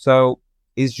alert? So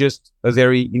it's just a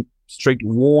very strict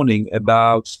warning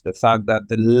about the fact that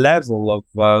the level of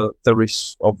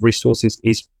resources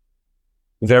is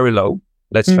very low.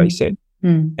 Let's face it,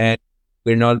 and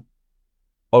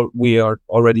we are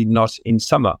already not in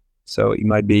summer, so it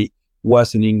might be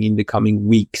worsening in the coming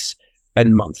weeks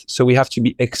and months. So we have to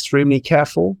be extremely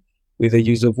careful with the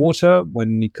use of water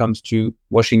when it comes to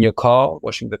washing your car,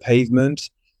 washing the pavement,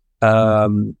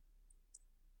 and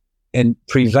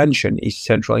prevention is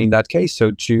central in that case.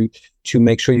 So to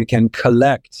make sure you can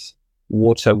collect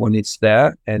water when it's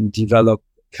there and develop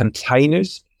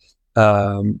containers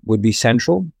would be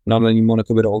central, not only in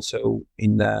Monaco, but also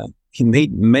in a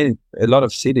lot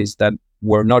of cities that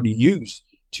were not used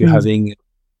to having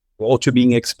or to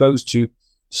being exposed to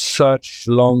such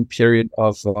long period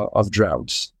of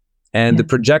droughts. And the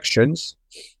projections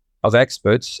of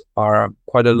experts are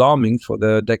quite alarming for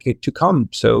the decade to come.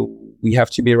 So we have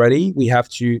to be ready. We have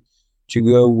to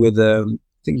go with, I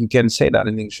think you can say that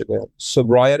in English,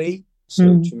 sobriety.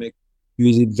 So to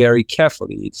use it very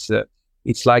carefully.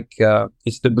 It's like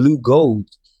it's the blue gold.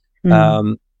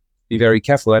 Be very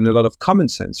careful, and a lot of common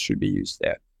sense should be used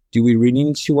there. Do we really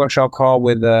need to wash our car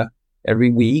with every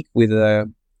week with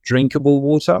drinkable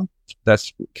water.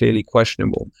 That's clearly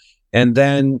questionable. And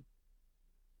then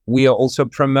we are also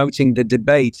promoting the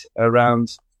debate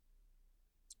around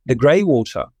the grey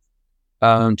water,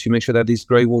 to make sure that this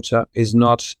grey water is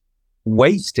not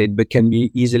wasted, but can be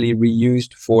easily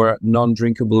reused for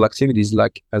non-drinkable activities,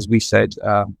 like, as we said,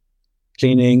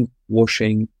 cleaning,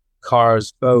 washing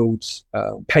cars, boats,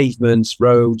 pavements,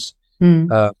 roads, and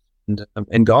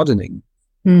gardening.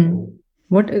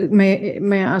 What may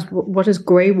I ask? What is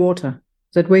grey water?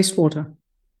 Is that wastewater?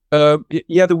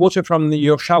 Yeah, the water from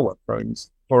your shower, for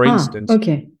instance.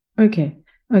 Okay.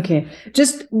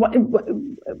 Just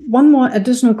one more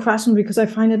additional question, because I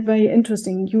find it very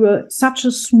interesting. You are such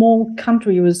a small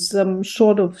country with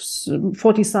short of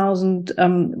 40,000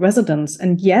 residents,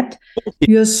 and yet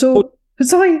you're so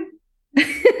sorry.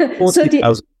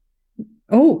 40,000.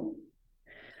 Oh,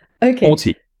 okay.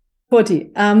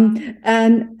 40.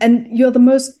 And you're the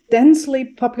most densely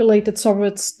populated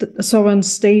sovereign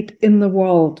state in the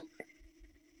world.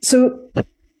 So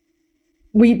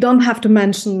we don't have to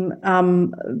mention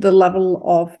the level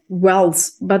of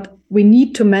wealth, but we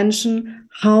need to mention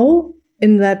how,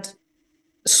 in that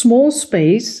small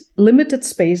space, limited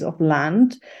space of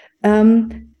land,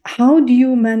 how do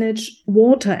you manage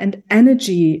water and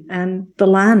energy and the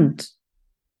land?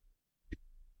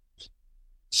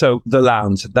 So the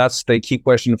land, that's the key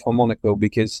question for Monaco,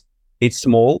 because it's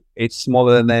small. It's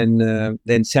smaller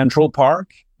than Central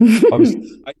Park,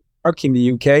 obviously, Park in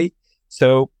the UK.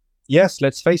 So yes,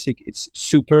 let's face it, it's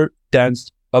super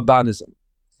dense urbanism.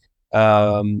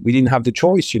 We didn't have the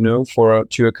choice,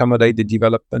 to accommodate the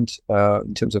development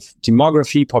in terms of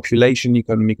demography, population,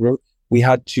 economic growth. We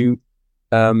had to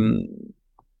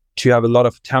have a lot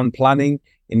of town planning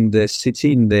in the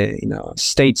city, in the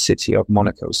state city of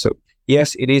Monaco. So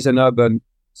yes, it is an urban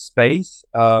space.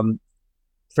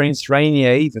 Prince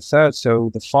Rainier III,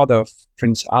 so the father of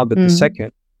Prince Albert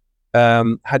II,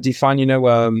 had defined,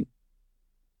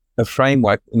 a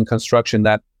framework in construction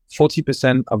that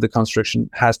 40% of the construction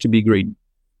has to be green.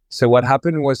 So what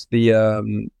happened was a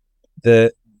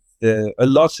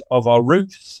lot of our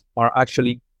roofs are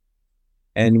actually,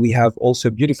 and we have also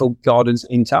beautiful gardens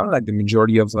in town, like the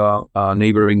majority of our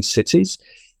neighboring cities.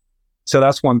 So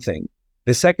that's one thing.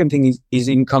 The second thing is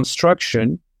in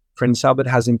construction, Prince Albert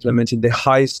has implemented the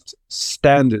highest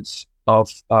standards of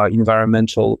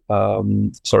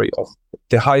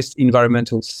the highest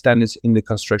environmental standards in the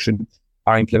construction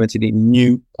are implemented in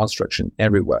new construction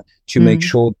everywhere to make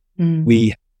sure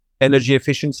we energy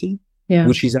efficiency,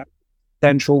 which is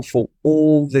essential for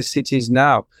all the cities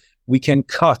now. We can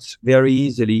cut very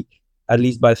easily, at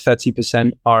least by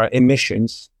 30%, our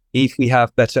emissions if we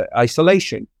have better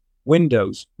isolation,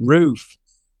 windows, roof.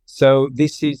 So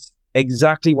this is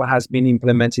exactly what has been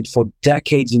implemented for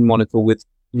decades in Monaco with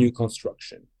new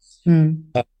construction.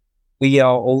 We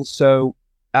are also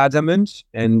adamant,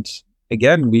 and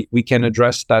again, we can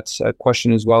address that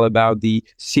question as well, about the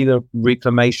sea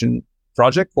reclamation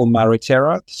project called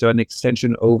Mariterra, so an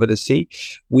extension over the sea,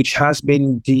 which has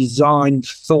been designed,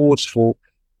 thought for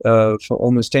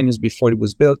almost 10 years before it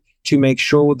was built, to make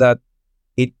sure that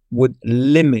it would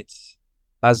limit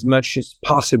as much as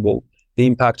possible the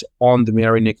impact on the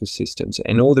marine ecosystems,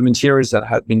 and all the materials that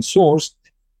have been sourced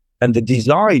and the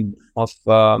design of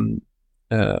the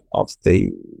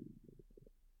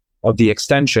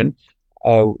extension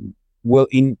will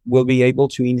be able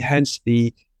to enhance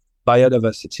the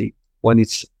biodiversity when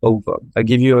it's over. I'll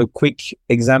give you a quick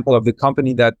example of the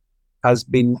company that has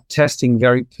been testing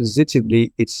very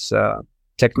positively its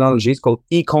technology. It's called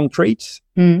E-Concrete.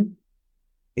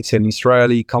 It's an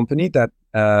Israeli company that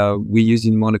we use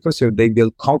in Monaco. So they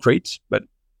build concrete, but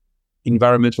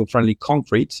environmental friendly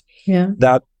concrete.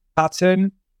 That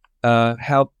pattern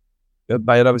help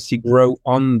biodiversity grow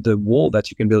on the wall that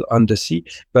you can build undersea,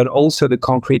 but also the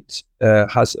concrete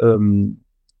has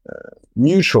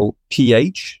neutral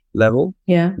pH level,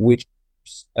 which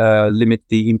limit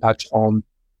the impact on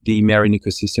the marine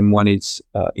ecosystem when it's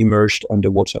immersed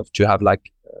underwater, to have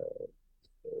like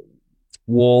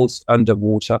walls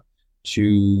underwater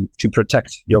to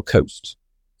protect your coast,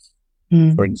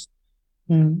 for instance.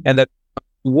 And that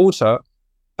water,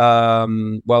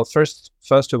 well, first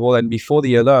of all, and before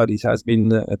the alert, it has been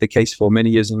the case for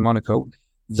many years in Monaco.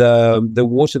 The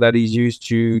water that is used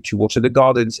to water the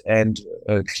gardens and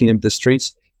clean up the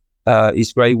streets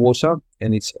is grey water,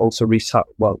 and it's also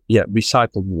recycled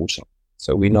water.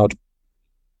 So we know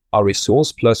our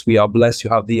resource. Plus, we are blessed to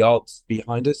have the Alps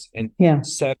behind us, and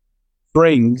 7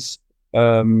 springs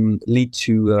lead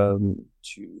to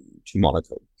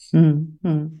Monaco.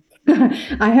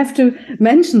 I have to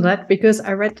mention that because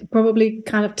I read probably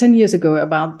kind of 10 years ago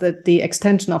about the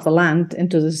extension of the land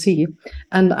into the sea.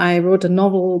 And I wrote a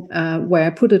novel where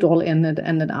I put it all in. It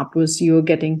ended up with you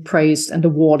getting praised and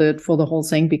awarded for the whole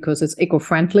thing because it's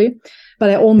eco-friendly.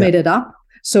 But I all made it up.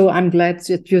 So I'm glad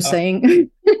that you're saying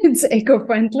it's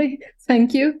eco-friendly.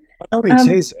 Thank you. Oh, it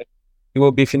is. It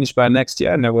will be finished by next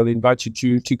year, and I will invite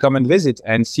you to come and visit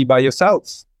and see by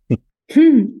yourselves.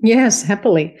 Yes,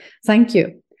 happily. Thank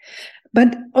you.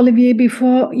 But Olivier,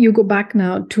 before you go back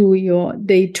now to your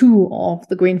day 2 of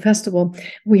the Green Festival,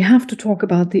 we have to talk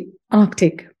about the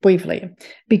Arctic briefly,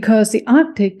 because the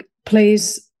Arctic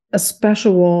plays a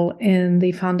special role in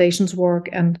the foundation's work.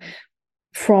 And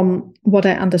from what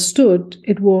I understood,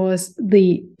 it was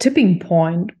the tipping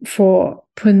point for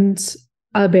Prince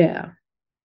Albert.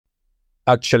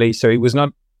 Actually, so it was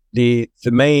not the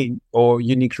main or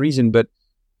unique reason, but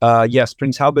yes,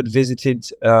 Prince Albert visited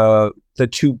the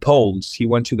 2 poles. He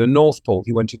went to the North Pole,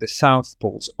 he went to the South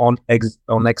Poles on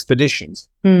expeditions.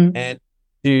 And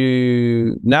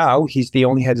now he's the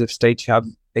only head of state to have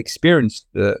experienced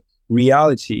the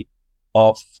reality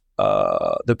of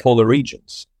the polar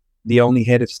regions. The only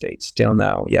head of state still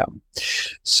now, yeah.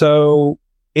 So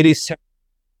it is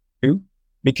true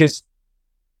because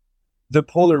the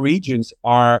polar regions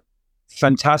are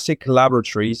fantastic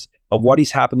laboratories of what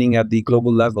is happening at the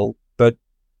global level, but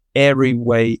every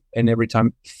way and every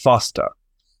time faster.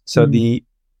 So the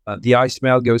ice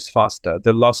melt goes faster,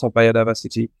 the loss of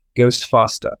biodiversity goes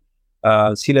faster,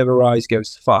 sea level rise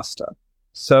goes faster.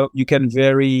 So you can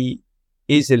very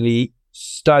easily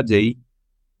study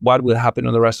what will happen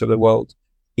on the rest of the world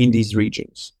in these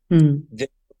regions. They're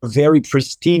very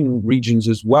pristine regions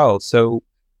as well. So,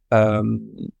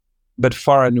 but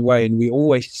far and away, and we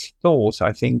always thought,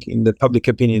 I think, in the public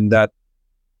opinion, that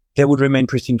they would remain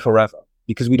pristine forever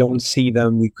because we don't see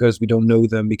them, because we don't know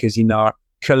them, because in our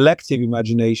collective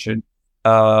imagination,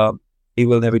 it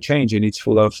will never change, and it's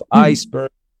full of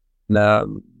icebergs,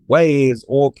 whales,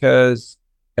 orcas,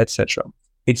 etc.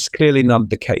 It's clearly not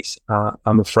the case,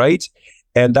 I'm afraid,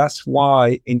 and that's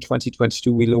why in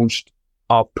 2022 we launched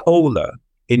our Polar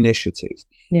Initiative,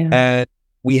 and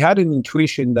we had an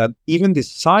intuition that even the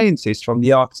scientists from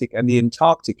the Arctic and the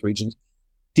Antarctic regions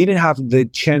didn't have the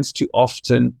chance to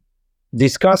often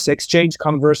discuss, exchange,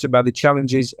 converse about the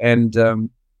challenges and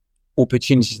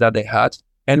opportunities that they had.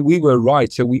 And we were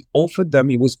right. So we offered them,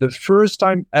 it was the first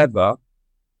time ever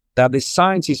that the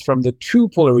scientists from the 2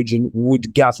 polar regions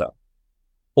would gather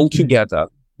all together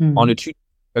on a 2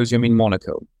 symposium in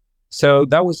Monaco. So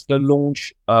that was the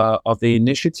launch of the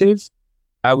initiative.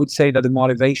 I would say that the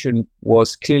motivation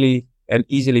was clearly and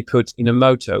easily put in a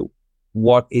motto: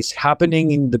 what is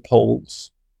happening in the poles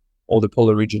or the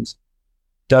polar regions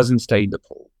doesn't stay in the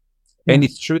pole. And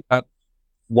it's true that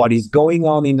what is going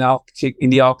on in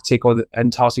the Arctic or the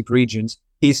Antarctic regions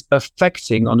is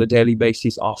affecting on a daily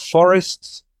basis our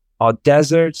forests, our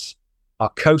deserts,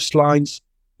 our coastlines.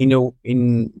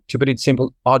 To put it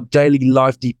simple, our daily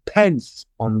life depends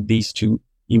on these 2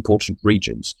 important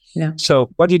regions. So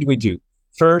what did we do?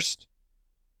 First,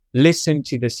 listen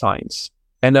to the science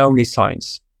and only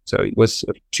science. So it was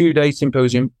a 2-day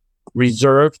symposium,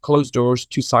 reserved, closed doors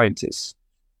to scientists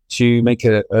to make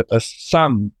a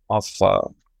sum of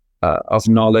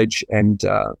knowledge and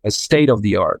a state of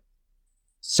the art.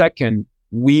 Second,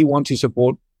 we want to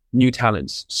support new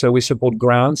talents. So we support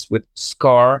grants with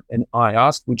SCAR and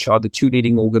IASC, which are the 2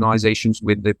 leading organizations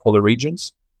with the polar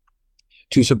regions,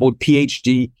 to support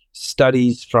PhD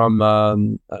studies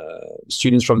from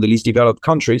students from the least developed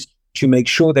countries to make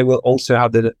sure they will also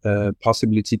have the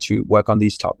possibility to work on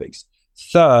these topics.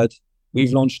 Third,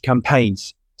 we've launched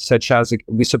campaigns, such as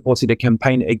we supported a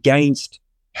campaign against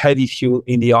heavy fuel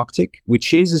in the Arctic,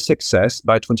 which is a success.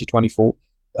 By 2024,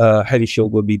 heavy fuel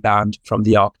will be banned from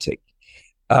the Arctic.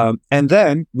 And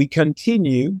then we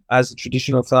continue as a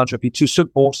traditional philanthropy to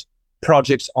support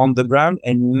projects on the ground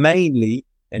and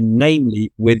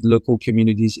namely with local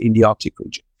communities in the Arctic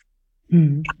region.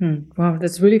 Wow,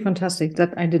 that's really fantastic.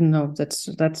 That I didn't know.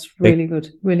 That's really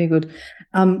good, really good.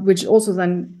 Which also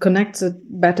then connects it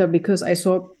better because I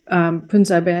saw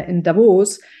Prince Albert in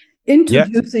Davos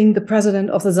introducing the president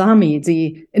of the Sami,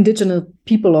 the indigenous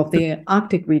people of the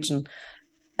Arctic region.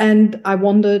 And I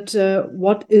wondered,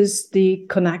 what is the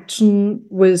connection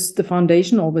with the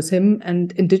foundation or with him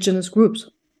and indigenous groups?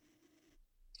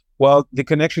 Well, the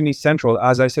connection is central.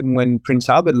 As I said, when Prince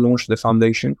Albert launched the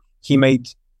foundation, he made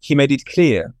it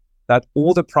clear that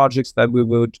all the projects that we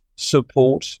would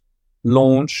support,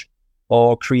 launch,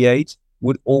 or create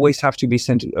would always have to be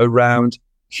centered around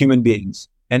human beings.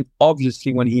 And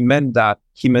obviously, when he meant that,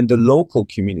 he meant the local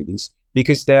communities,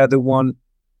 because they're the one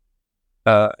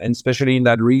and especially in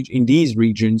in these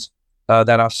regions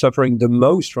that are suffering the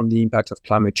most from the impact of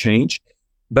climate change.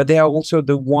 But they are also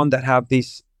the ones that have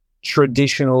this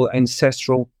traditional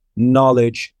ancestral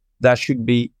knowledge that should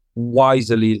be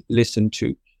wisely listened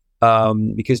to,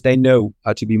 because they know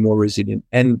how to be more resilient.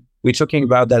 And we're talking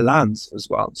about their lands as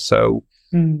well. So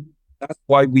that's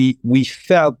why we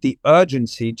felt the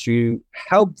urgency to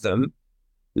help them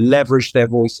leverage their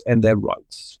voice and their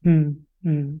rights.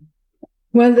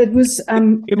 Well, it was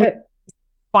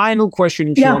final question.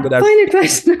 If you want that. Final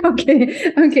question.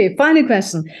 Okay. Final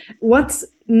question. What's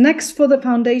next for the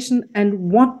foundation,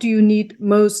 and what do you need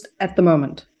most at the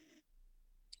moment?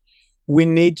 We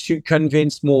need to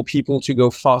convince more people to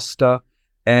go faster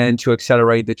and to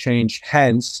accelerate the change.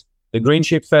 Hence, the Green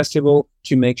Ship Festival,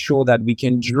 to make sure that we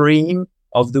can dream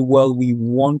of the world we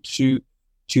want to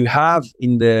have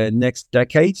in the next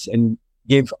decades and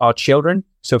give our children.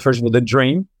 So first of all, the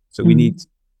dream. So we need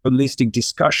holistic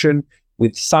discussion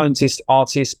with scientists,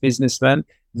 artists, businessmen.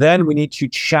 Then we need to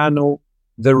channel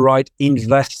the right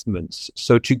investments.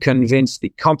 So to convince the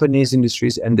companies,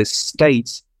 industries, and the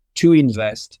states to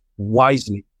invest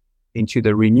wisely into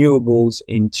the renewables,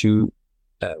 into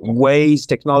ways,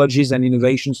 technologies, and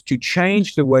innovations to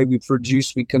change the way we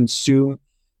produce, we consume,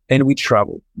 and we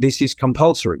travel. This is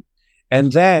compulsory.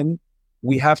 And then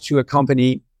we have to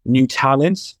accompany new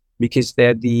talents, because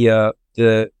they're the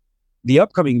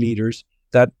upcoming leaders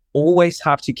that always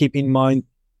have to keep in mind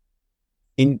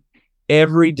in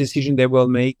every decision they will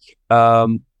make,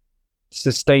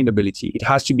 sustainability. It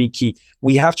has to be key.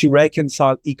 We have to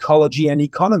reconcile ecology and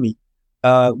economy.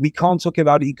 We can't talk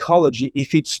about ecology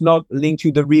if it's not linked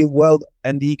to the real world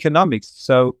and the economics.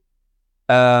 So,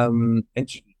 and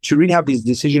to really have these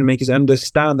decision makers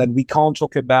understand that we can't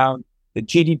talk about the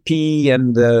GDP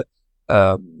and the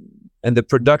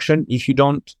production if you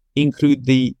don't include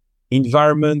the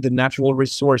environment, the natural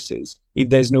resources. If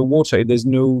there's no water, if there's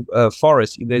no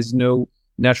forest, if there's no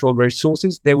natural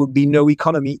resources, there will be no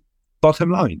economy,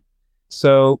 bottom line.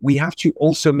 So we have to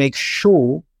also make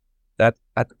sure that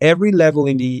at every level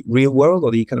in the real world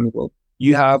or the economic world,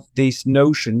 you have these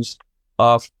notions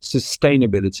of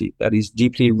sustainability that is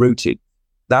deeply rooted.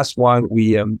 That's why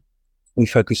we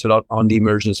focus a lot on the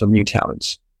emergence of new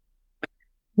talents.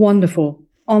 Wonderful.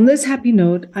 On this happy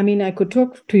note, I mean, I could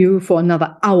talk to you for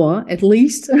another hour at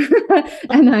least,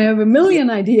 and I have a million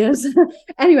ideas.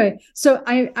 Anyway, so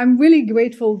I'm really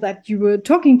grateful that you were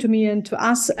talking to me and to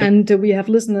us, and we have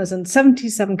listeners in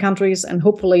 77 countries, and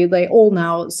hopefully they all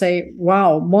now say,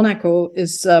 wow, Monaco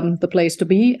is the place to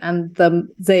be, and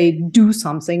they do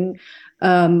something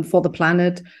for the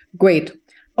planet. Great.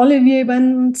 Olivier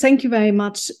Van, thank you very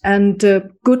much, and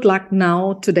good luck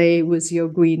now today with your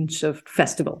Green Shift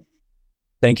Festival.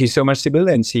 Thank you so much, Sibylle,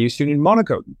 and see you soon in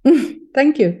Monaco.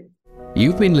 Thank you.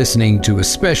 You've been listening to a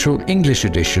special English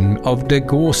edition of Der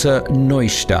große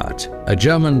Neustart, a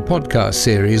German podcast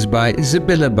series by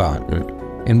Sibylle Barton,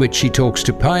 in which she talks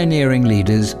to pioneering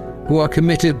leaders who are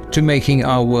committed to making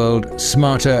our world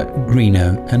smarter,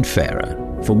 greener, and fairer.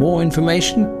 For more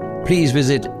information, please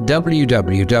visit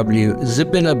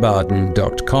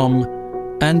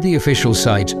www.sibyllebarton.com and the official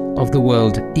site of the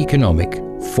World Economic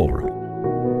Forum.